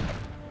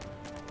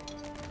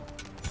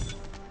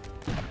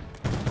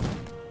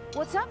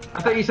 What's up?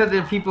 I thought you said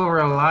that people were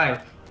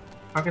alive.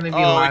 How can they be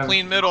Oh, alive? we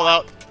cleaned middle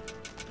out.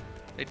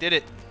 They did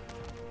it.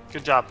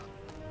 Good job.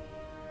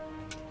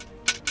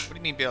 What do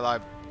you mean be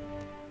alive?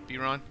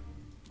 B-Ron?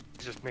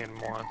 He's just being a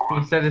moron.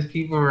 He said his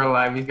people were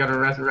alive. He's got to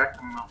resurrect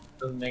them. Now.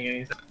 Doesn't make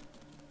any sense.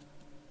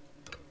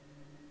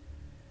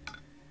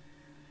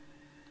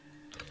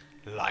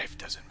 Life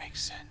doesn't make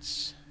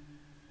sense.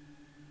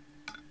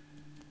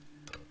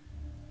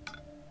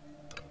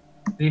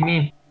 What do you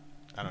mean?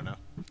 I don't know.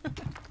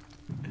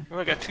 Oh,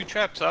 I got 2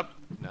 traps up.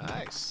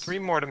 Nice. 3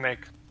 more to make.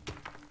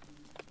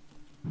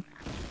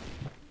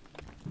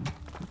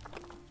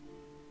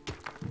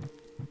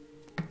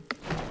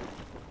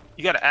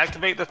 You gotta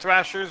activate the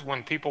thrashers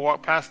when people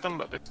walk past them,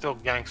 but they're still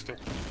gangster.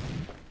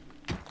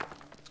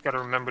 Just gotta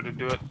remember to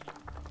do it.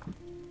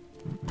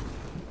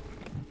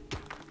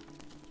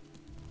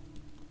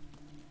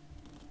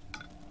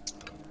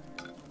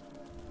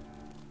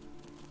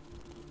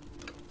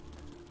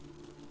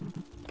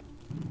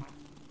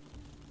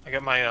 I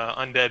got my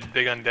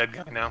big undead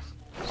guy now.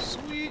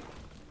 Sweet.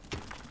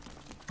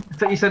 I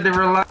thought you said they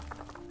were alive.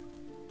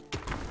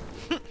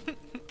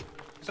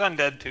 He's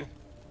undead too.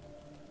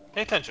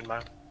 Pay attention,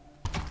 man.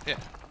 Yeah,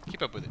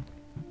 keep up with it.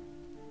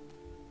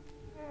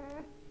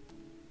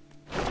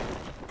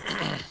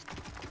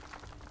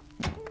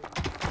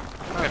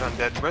 Alright,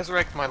 undead.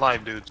 Resurrect my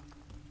live dudes.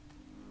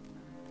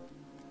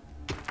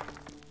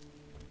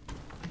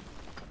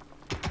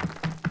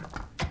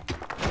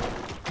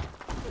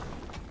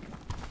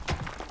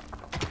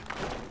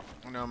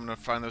 I know I'm gonna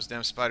find those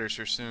damn spiders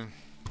here soon.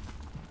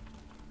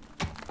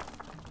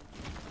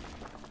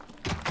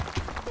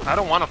 I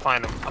don't want to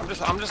find them. I'm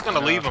just gonna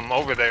leave them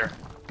over there.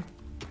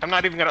 I'm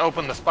not even gonna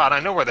open the spot. I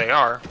know where they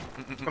are.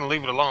 I'm just gonna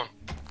leave it alone.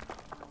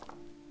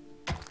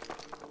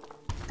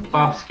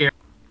 Bob's scared.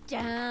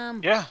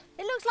 Damn. Yeah.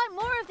 It looks like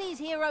more of these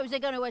heroes are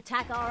going to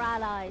attack our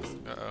allies.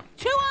 Uh-oh.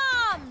 To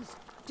arms!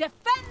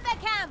 Defend the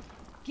camp!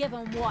 Give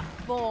them what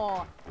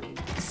for.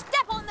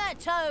 Step on their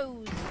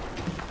toes!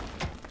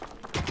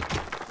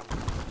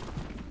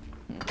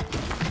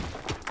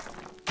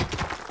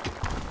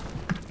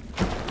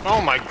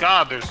 Oh my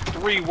God! There's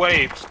 3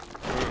 waves.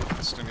 Ooh,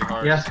 it's gonna be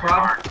hard. Yes,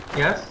 Bob?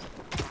 Yes?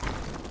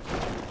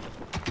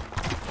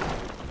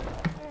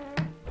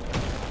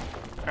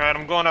 All right,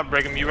 I'm going up,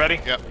 Brigham. You ready?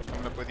 Yep,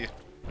 coming up with you.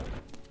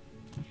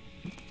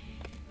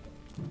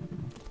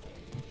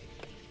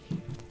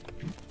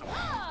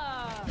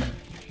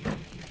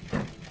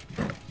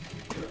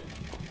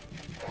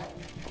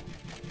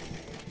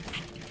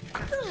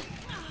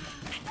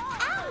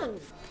 Ow!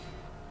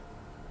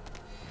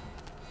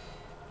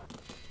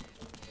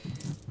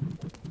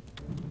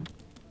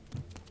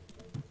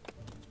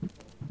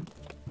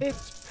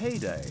 It's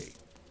payday.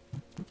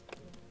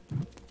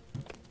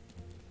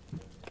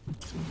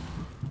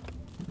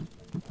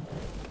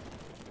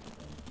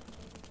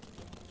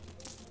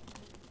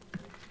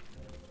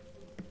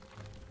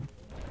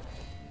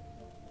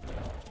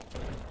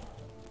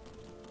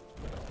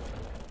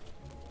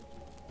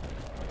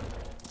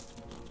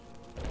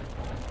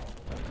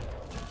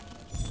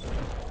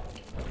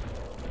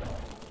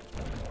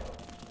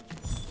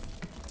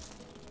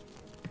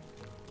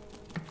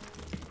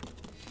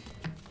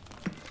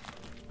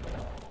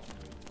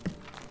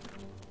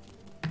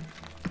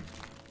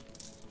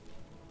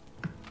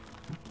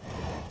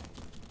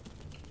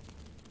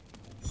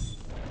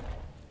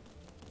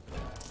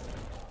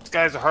 These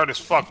guys are hard as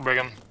fuck,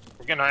 Brigham.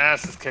 We're getting our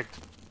asses kicked.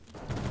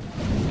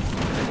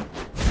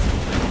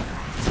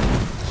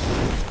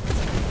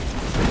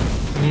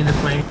 You need the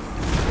flame.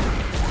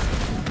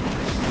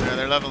 Yeah,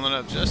 they're leveling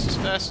up just as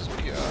fast as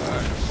we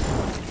are.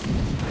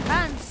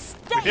 And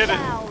stay We did it.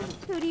 down!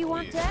 Who do you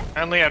want dead?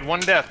 I only had 1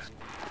 death.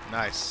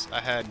 Nice.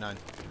 I had none.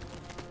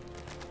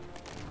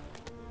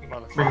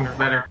 Brigham's Motherfucker.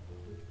 better.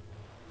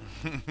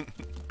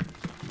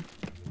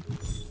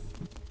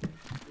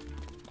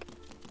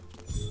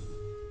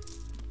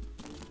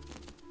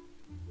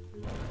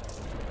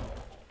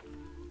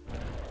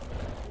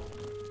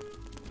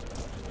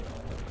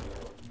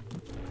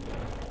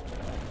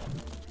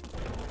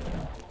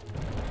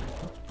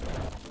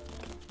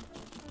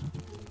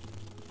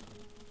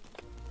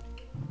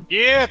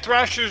 Yeah,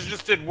 thrashers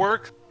just did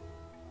work.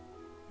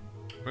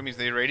 What means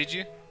they raided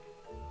you?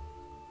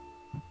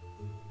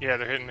 Yeah,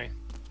 they're hitting me.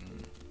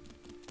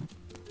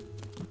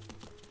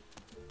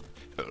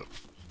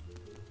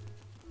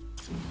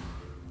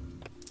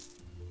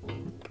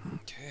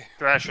 Okay.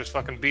 Thrashers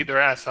fucking beat their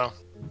ass, huh?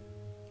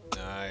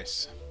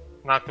 Nice.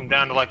 Knocked them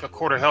down to like a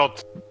quarter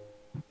health.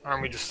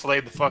 Army just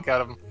slayed the fuck out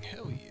of them.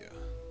 Hell yeah.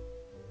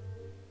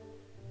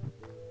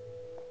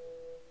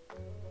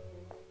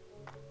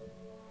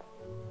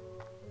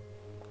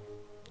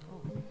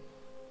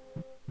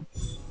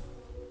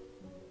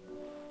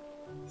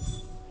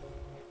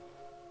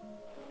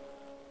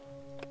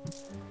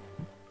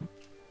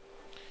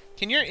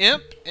 Can your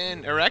imp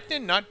and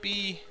arachnid not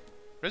be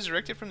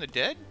resurrected from the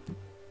dead?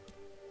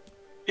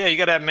 Yeah, you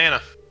gotta have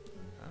mana.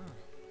 Oh,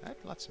 I have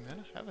lots of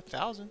mana. I have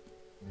 1,000.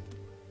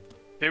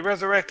 They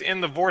resurrect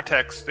in the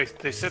vortex.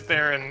 They sit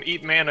there and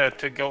eat mana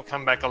to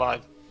come back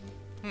alive.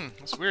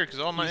 That's weird because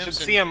all my You should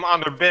imps see them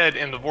on their bed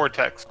in the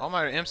vortex. all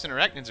my imps and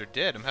arachnids are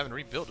dead. I'm having to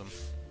rebuild them.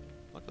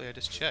 Luckily, I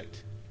just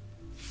checked.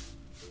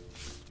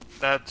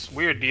 That's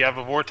weird. Do you have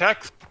a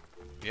vortex?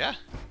 Yeah.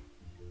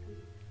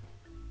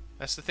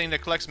 That's the thing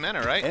that collects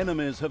mana, right?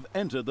 Enemies have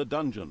entered the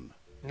dungeon.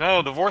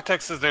 No, the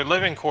vortex is their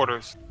living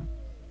quarters.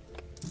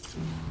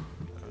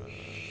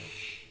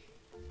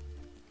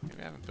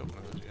 Maybe I haven't built one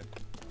of those yet.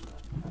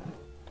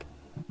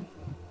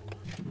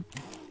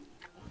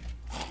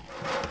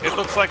 It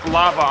looks like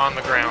lava on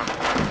the ground.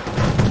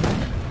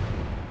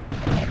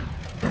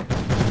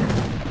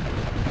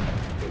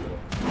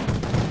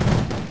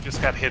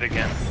 Just got hit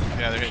again.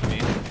 Yeah, they're hitting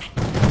me.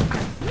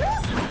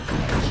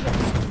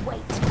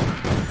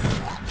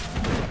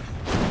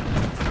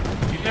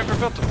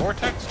 built a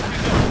vortex? What are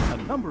you doing?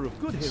 A number of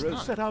good heroes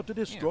not- set out to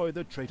destroy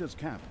the traitor's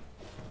camp.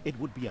 It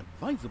would be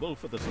advisable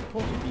for the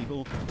support of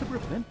evil to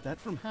prevent that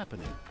from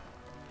happening.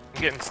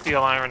 I'm getting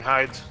steel iron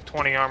hides.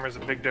 20 armor is a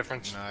big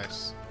difference.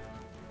 Nice.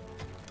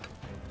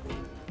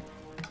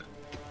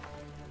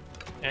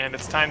 And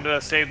it's time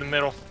to save the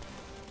middle.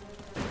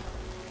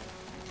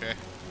 Okay.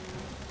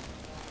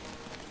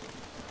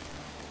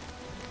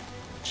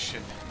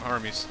 Shit, my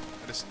armies.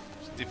 I just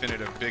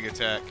defended a big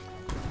attack.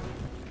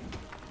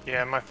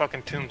 Yeah, my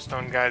fucking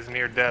tombstone guy's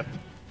near death.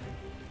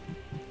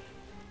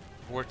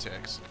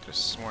 Vortex. I could have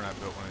sworn I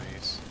built one of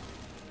these.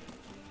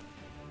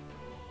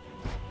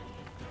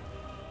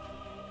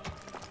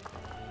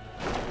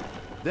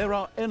 There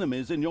are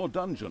enemies in your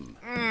dungeon.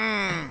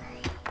 They're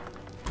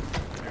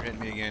hitting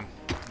me again.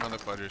 Another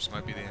flutters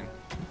might be the end.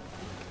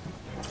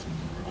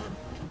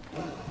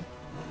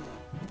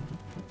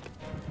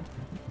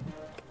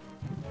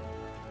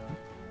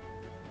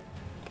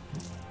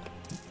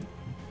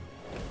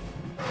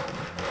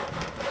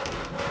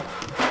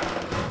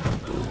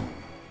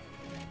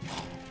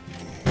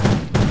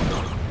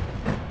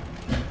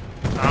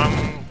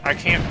 I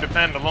can't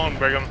defend alone,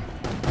 Brigham.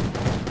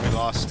 We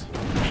lost.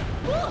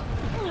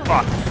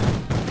 Fuck.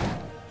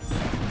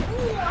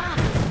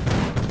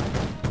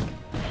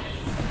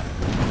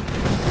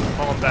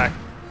 Pull him back.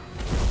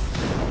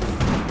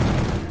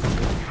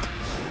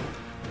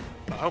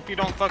 I hope you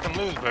don't fucking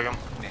lose, Brigham.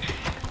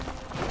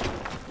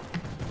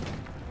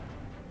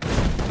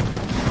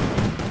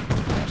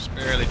 Just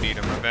barely beat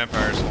him. My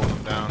vampires holding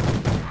him down.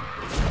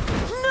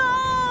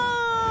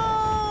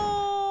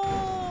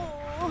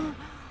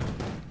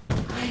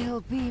 I'll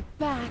be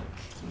back.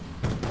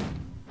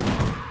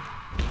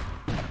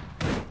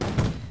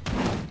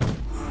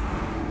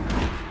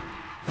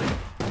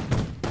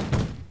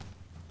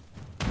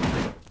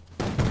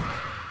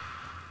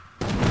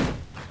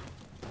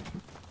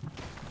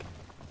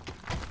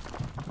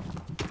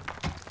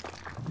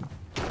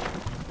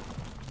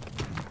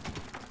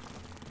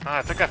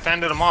 I think I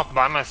fended him off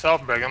by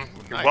myself, Brigham.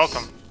 You're Nice.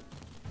 welcome.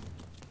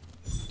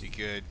 You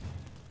good?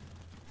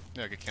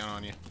 Yeah, I could count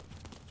on you.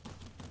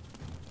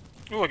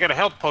 Ooh, I got a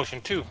health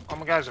potion too. All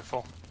my guys are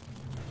full.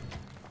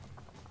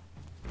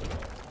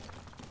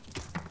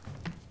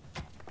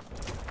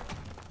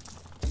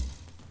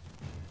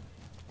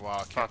 Wow, I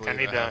can't Fuck, I believe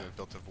need I to haven't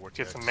built a vortex.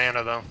 Get some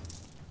mana though.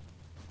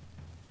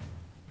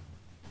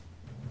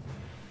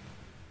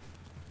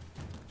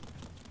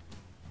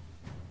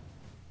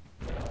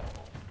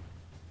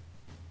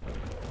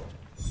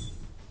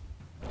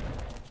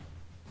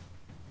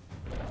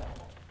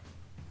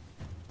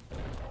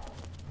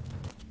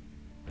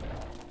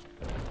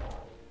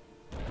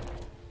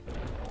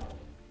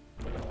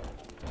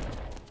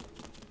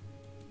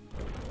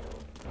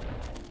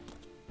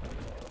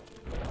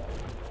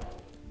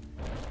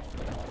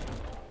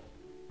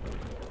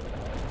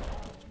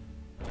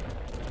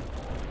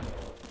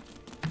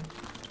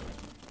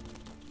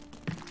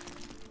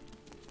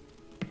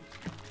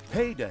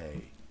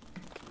 Payday.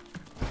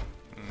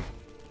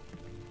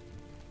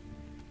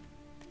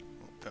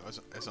 That was,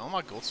 is all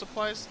my gold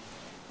supplies?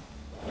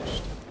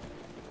 Oh,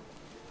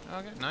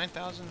 I got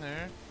 9,000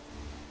 there.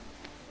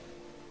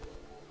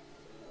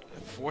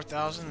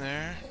 4,000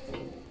 there.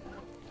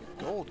 Get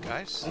gold,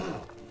 guys.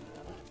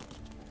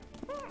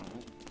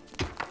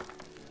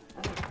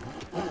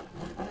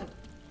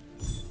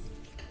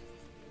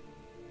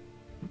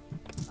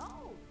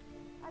 Oh,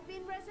 I've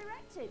been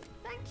resurrected.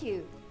 Thank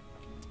you.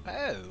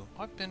 Oh,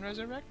 I've been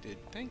resurrected.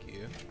 Thank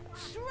you.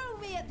 Throw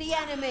me at the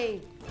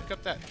enemy. Pick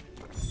up that.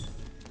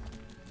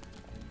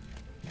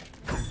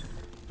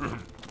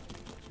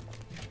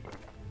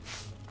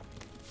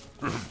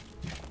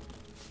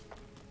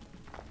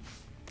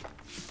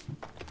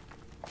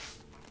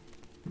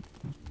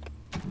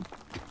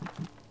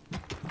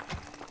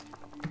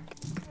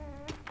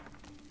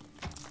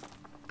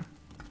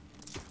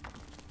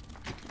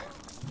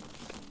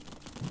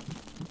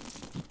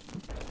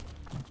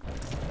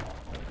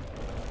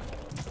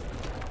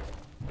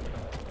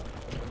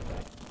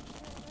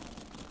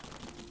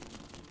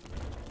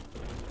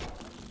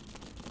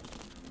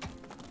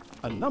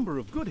 A number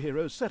of good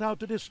heroes set out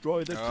to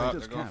destroy the Oh,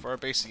 traitor's they're going camp. for our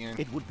base again.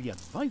 It would be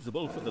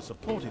advisable for the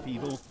support of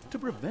evil to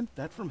prevent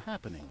that from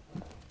happening.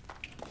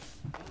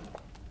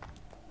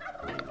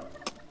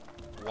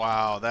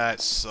 Wow,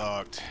 that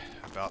sucked.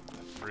 About the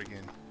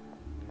friggin'.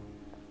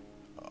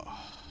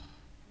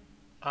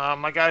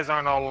 My guys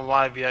aren't all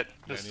alive yet.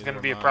 This is neither gonna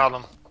am be a I.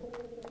 problem.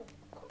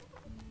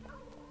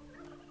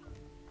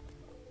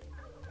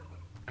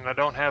 And I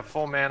don't have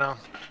full mana.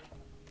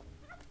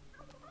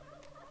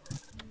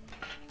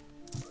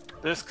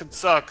 This could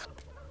suck.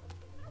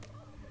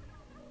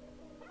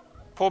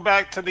 Pull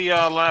back to the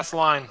last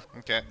line.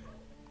 Okay.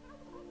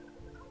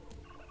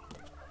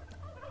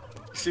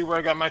 See where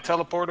I got my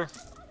teleporter?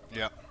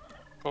 Yep.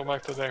 Pull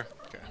back to there.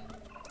 Okay.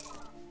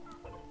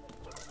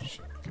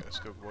 Shit. Okay, let's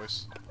go,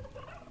 boys.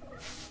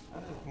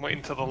 I'm waiting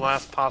until the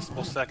last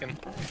possible second.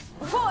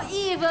 For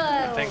evil.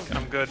 I think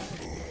I'm good.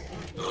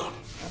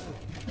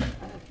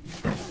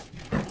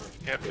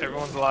 Yep,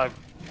 everyone's alive.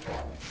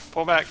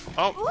 Pull back.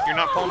 Oh, you're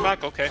not pulling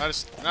back? Okay. No,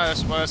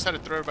 that's why I just had to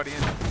throw everybody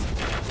in.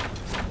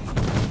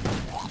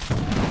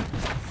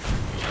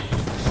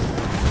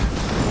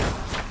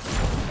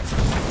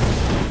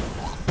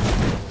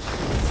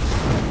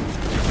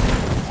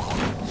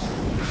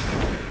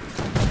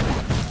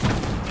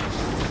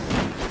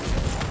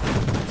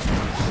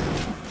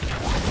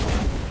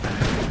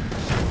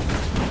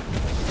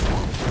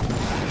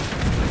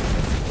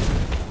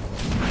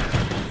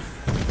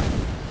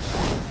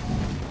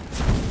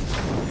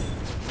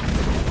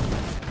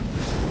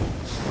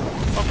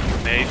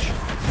 Mage.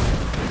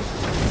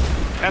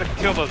 Gotta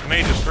kill those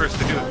mages first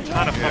to do a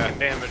ton of fucking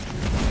damage.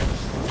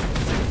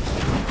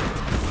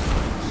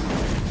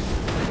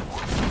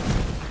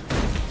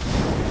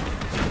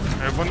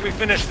 Alright, when we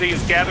finish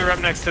these, gather up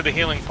next to the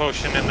healing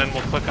potion and then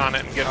we'll click on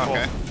it and get full.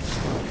 Okay.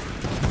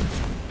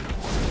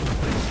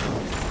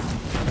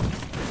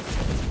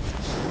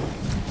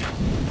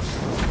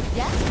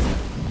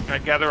 Yeah?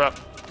 Alright, gather up.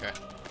 Okay.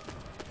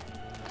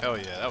 Hell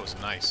yeah, that was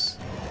nice.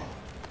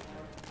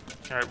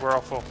 Alright, we're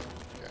all full.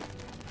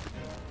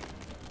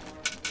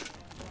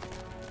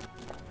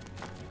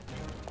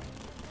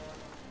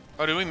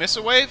 Oh, did we miss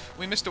a wave?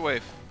 We missed a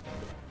wave.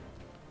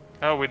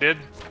 Oh, we did?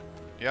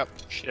 Yep.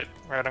 Shit.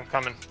 Right, I'm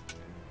coming.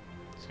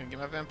 Just gonna get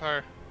my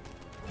vampire.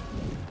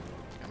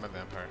 Got my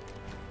vampire.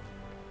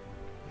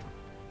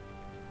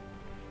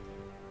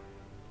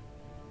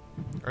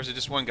 Or is it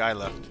just one guy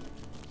left?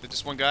 Is it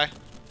just one guy?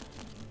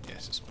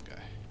 Yes, just one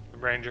guy. The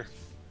ranger.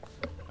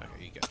 Okay,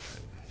 you got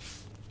that.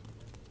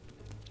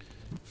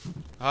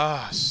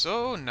 Ah,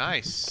 so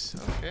nice.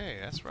 Okay,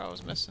 that's where I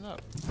was messing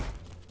up.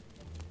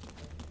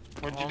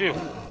 What'd you do?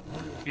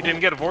 You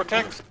didn't get a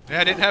vortex? Yeah,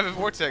 I didn't have a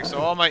vortex, so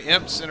all my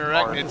imps and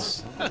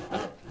arachnids.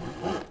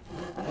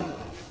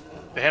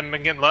 They haven't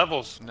been getting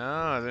levels.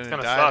 No, they're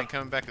gonna died suck. and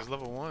coming back as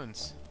level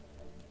 1s.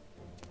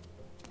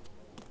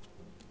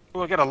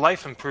 Oh, I got a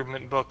life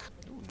improvement book.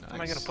 Ooh, nice. How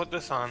am I gonna put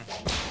this on?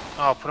 Oh,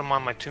 I'll put them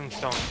on my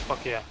tombstone.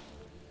 Fuck yeah.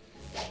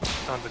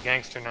 Sounds a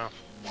gangster now.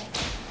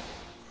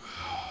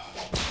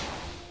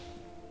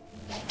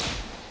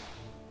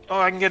 Oh,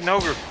 I can get an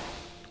ogre.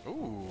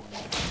 Ooh.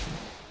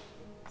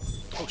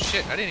 Oh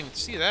shit, I didn't even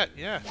see that.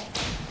 Yeah.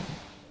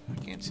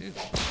 I can too.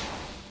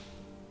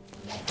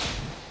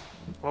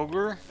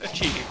 Ogre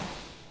achieved.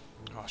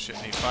 Oh shit,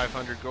 I need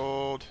 500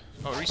 gold.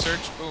 Oh,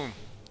 research. Boom.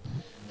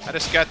 I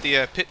just got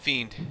the Pit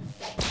Fiend.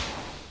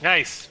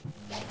 Nice.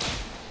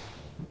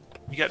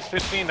 You got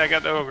Pit Fiend, I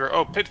got the ogre.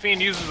 Oh, Pit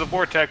Fiend uses the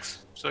vortex,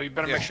 so you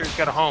better Yeah. make sure he's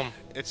got a home.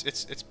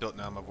 It's built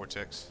now, my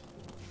vortex.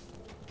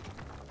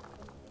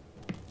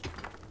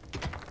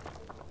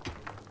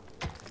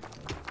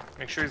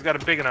 Make sure he's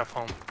got a big enough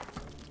home.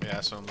 Yeah,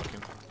 that's what I'm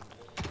looking.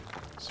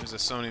 As soon as I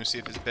summon him, see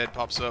if his bed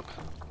pops up.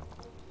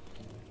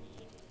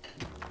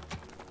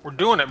 We're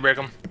doing it,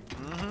 Brigham.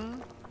 Mm-hmm.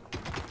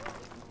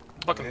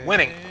 Fucking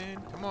winning.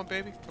 Come on,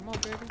 baby. Come on,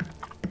 baby.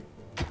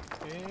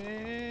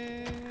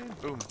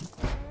 And boom.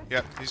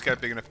 Yep, he's got a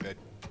big enough bed.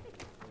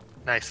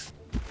 Nice.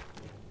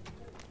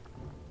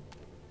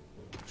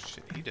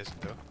 Shit, he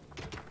doesn't though.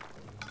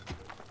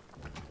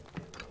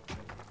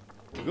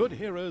 Good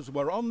heroes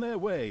were on their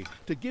way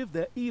to give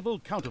their evil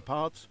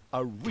counterparts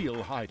a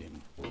real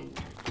hiding.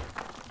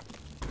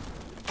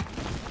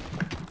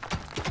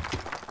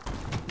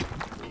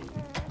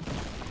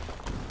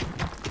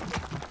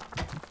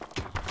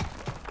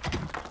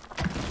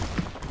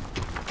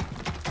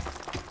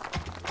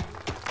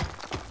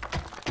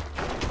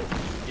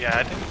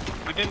 Yeah,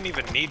 we didn't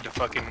even need to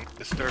fucking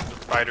disturb the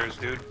spiders,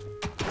 dude.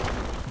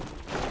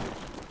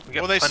 We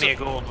got plenty of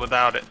gold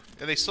without it.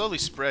 Yeah, they slowly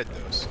spread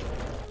those.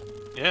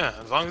 Yeah,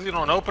 as long as you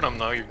don't open them,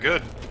 though, you're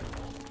good.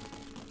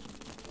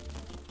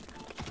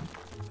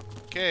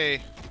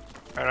 Okay.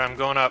 Alright, I'm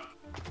going up.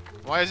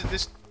 Why is it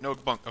this? No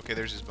bunk. Okay,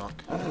 there's his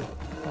bunk.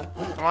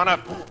 Come on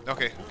up.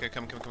 Okay,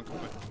 come.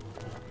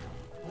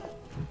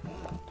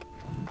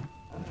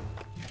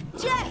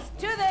 Just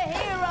to the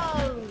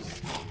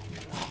heroes!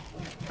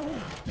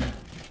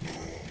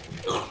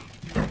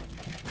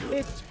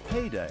 It's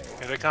payday.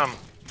 Here they come.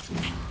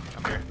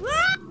 I'm here.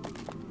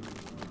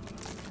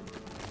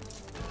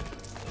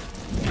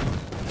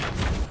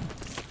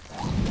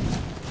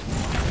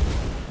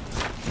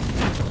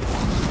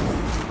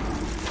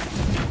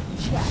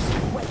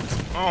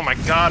 Oh my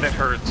god, it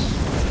hurts.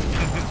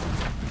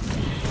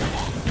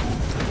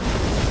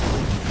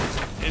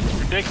 It's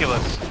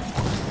ridiculous.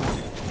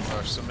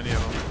 Gosh, so many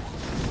of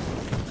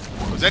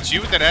them. Was that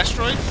you with that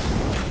asteroid?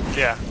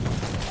 Yeah.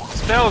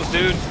 Spells,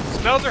 dude.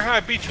 Spells are how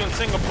I beat you in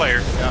single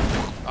player. Yeah.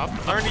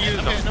 Learn to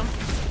use them.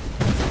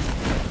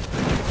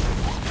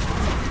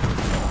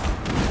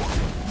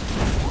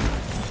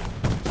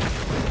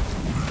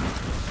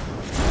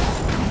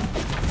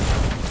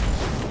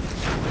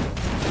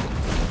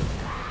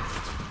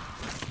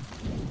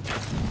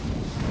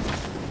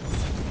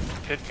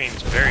 Pit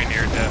Fiend's very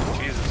near death.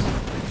 Jesus.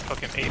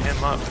 Fucking ate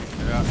him up.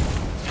 Yeah.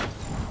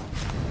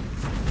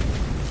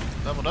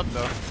 Leveled up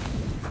though.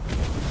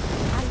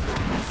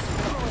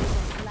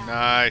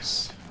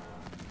 Nice.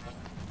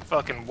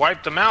 Fucking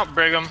wiped him out,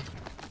 Brigham.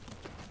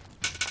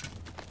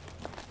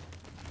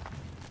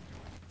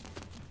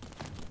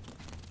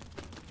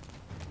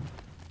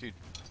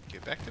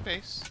 Get back to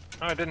base.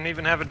 Oh, I didn't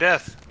even have a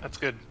death. That's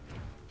good.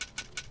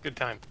 Good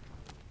time.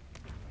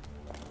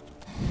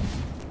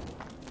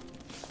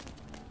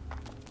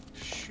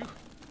 Shoo.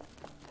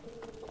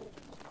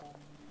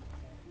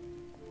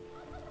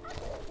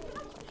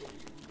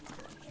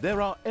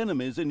 There are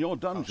enemies in your Oh,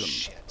 dungeon.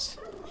 shit.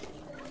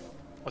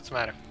 What's the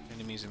matter?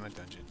 Enemies in my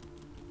dungeon.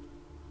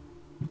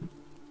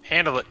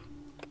 Handle it.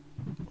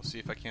 We'll see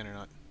if I can or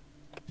not.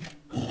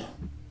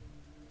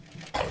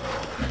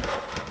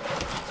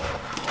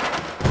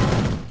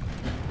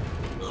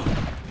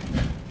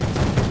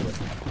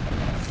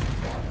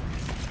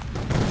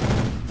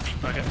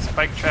 I got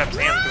spike traps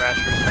and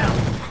thrashers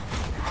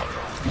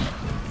now.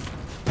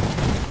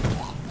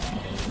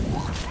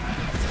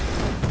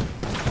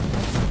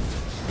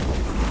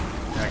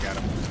 Yeah, I got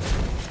him.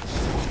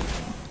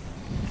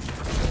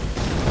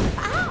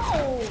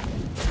 Ow!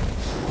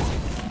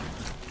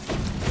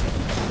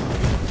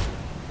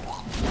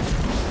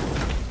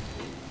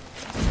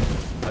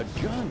 A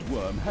giant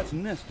worm has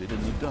nested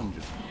in the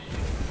dungeon.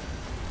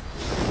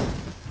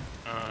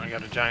 I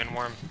got a giant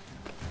worm.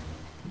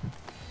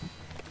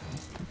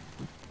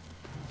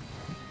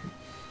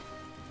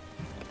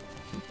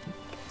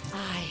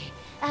 I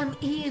am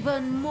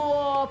even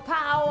more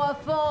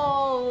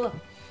powerful.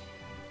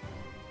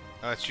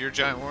 Oh, it's your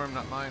giant worm,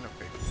 not mine?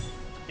 Okay.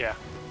 Yeah.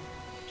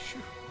 Shoo.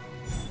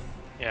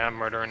 Yeah, I'm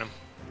murdering him.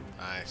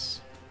 Nice.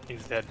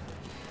 He's dead.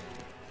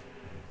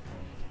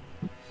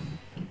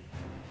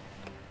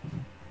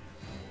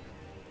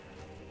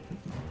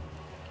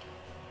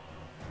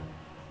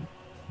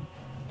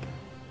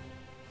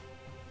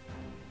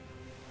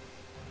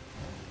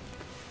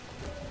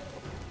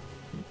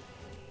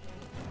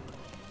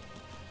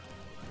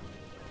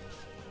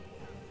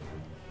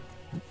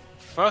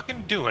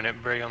 Fucking doing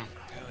it, Brigham.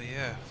 Hell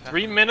yeah.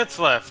 3 minutes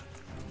left.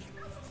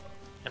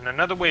 And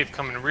another wave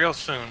coming real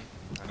soon.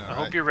 I know, I right?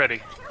 hope you're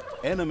ready.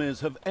 Enemies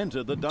have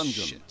entered the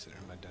dungeon. Shit, they're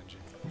in my dungeon.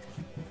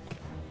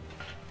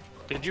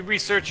 Did you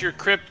research your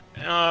crypt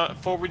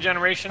full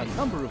regeneration? A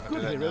number of I'll good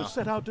do that heroes now.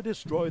 set out to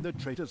destroy the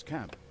traitor's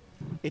camp.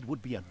 It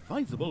would be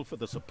advisable for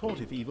the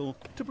supportive evil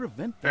to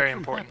prevent that Very from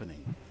important.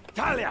 happening.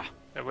 Talia,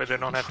 That way they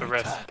don't have to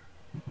rest.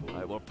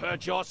 I will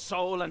purge your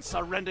soul and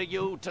surrender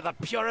you to the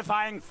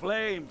purifying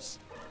flames.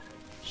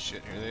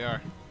 Shit, here they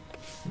are.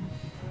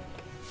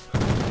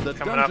 The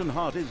Coming dungeon up.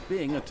 heart is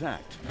being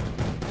attacked.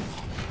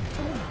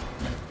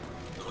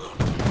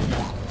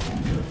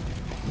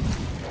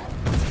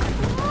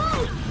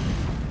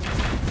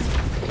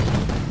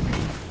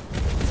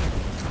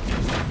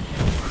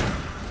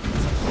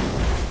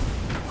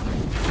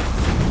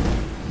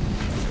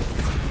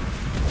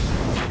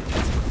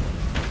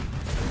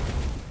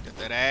 Get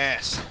that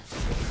ass.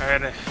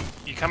 Alright,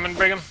 you coming,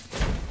 Brigham?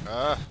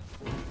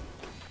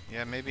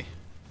 Yeah, maybe.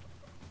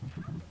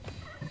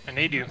 I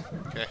need you.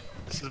 Okay.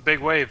 This is a big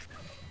wave.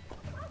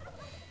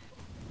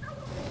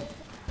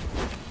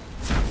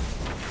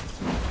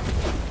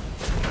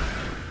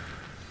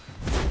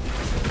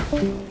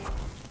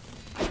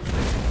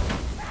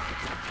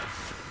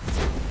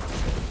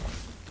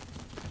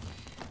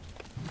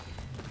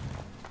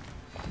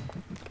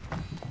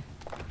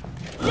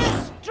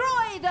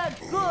 Destroy the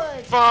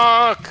good.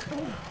 Fuck!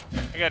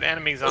 I got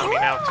enemies on me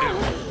now,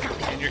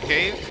 too. In your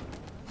cave?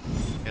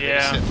 They Yeah.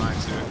 just hit mine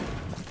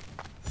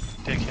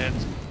too.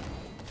 Dickheads.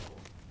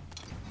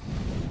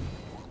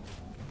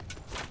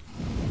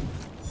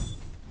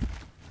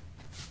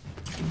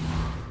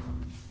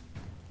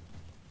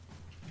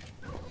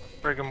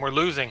 Brigham, we're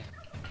losing.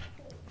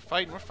 We're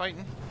fighting, we're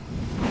fighting.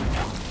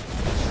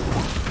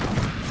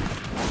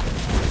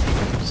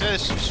 So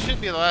this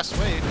should be the last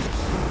wave.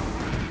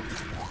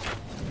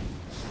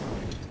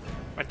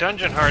 My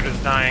dungeon heart is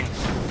dying.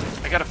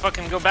 I gotta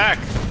fucking go back.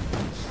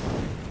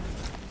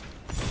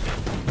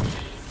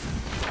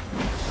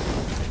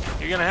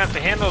 You're gonna have to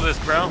handle this,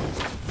 bro.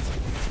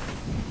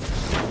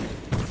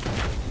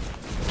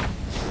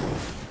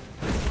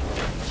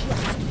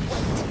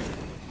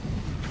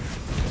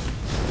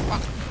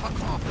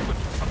 Fuck off. Quit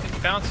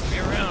fucking bouncing me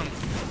around.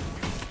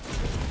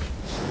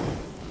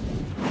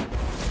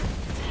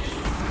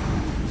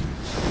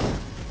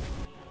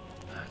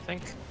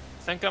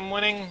 I think I'm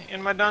winning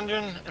in my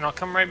dungeon, and I'll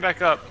come right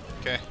back up.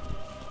 Okay.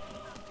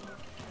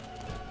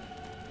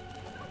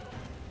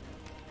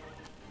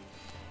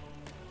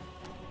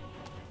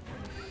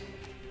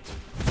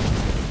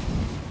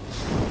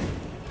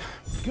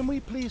 Can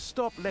we please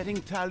stop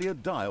letting Talia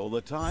die all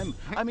the time?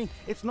 I mean,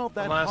 it's not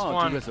that last hard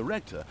one. to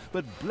resurrect her,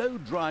 but blow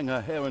drying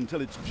her hair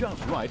until it's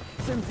just right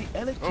sends the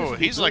electricity. Oh,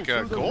 he's bill like a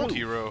through the gold roof.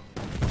 hero.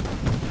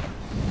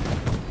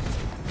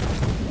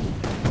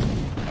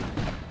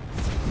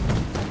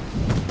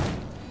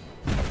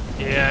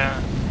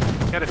 Yeah.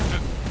 Gotta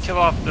kill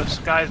off those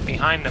guys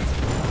behind him.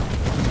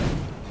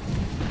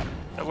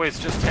 That way it's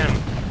just him.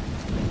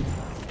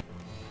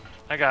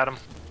 I got him.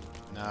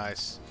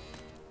 Nice.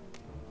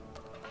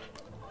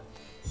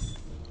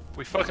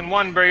 We fucking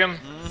won, Brigham.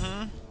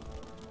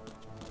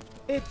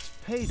 It's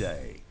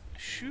payday.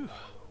 Shoo.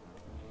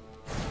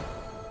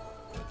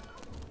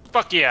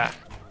 Fuck yeah.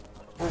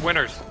 We're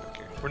winners.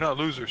 We're not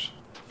losers.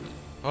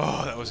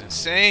 Oh, that was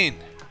insane.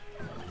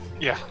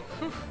 Yeah,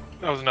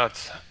 that was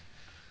nuts.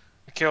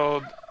 I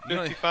killed You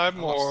only 55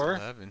 lost more.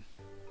 11.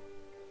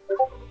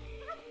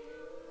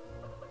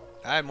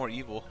 I had more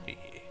evil.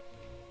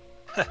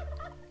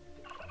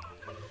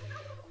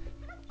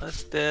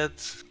 Less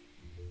deaths.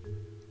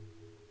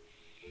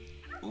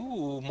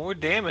 Ooh, more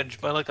damage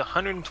by like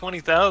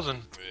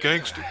 120,000.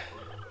 Gangster.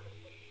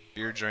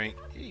 Beer drink.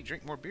 Hey,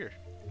 drink more beer.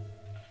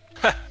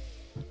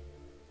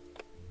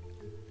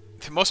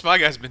 Most of my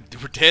guys were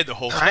dead the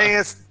whole time.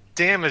 Highest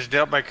damage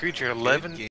dealt by creature, 11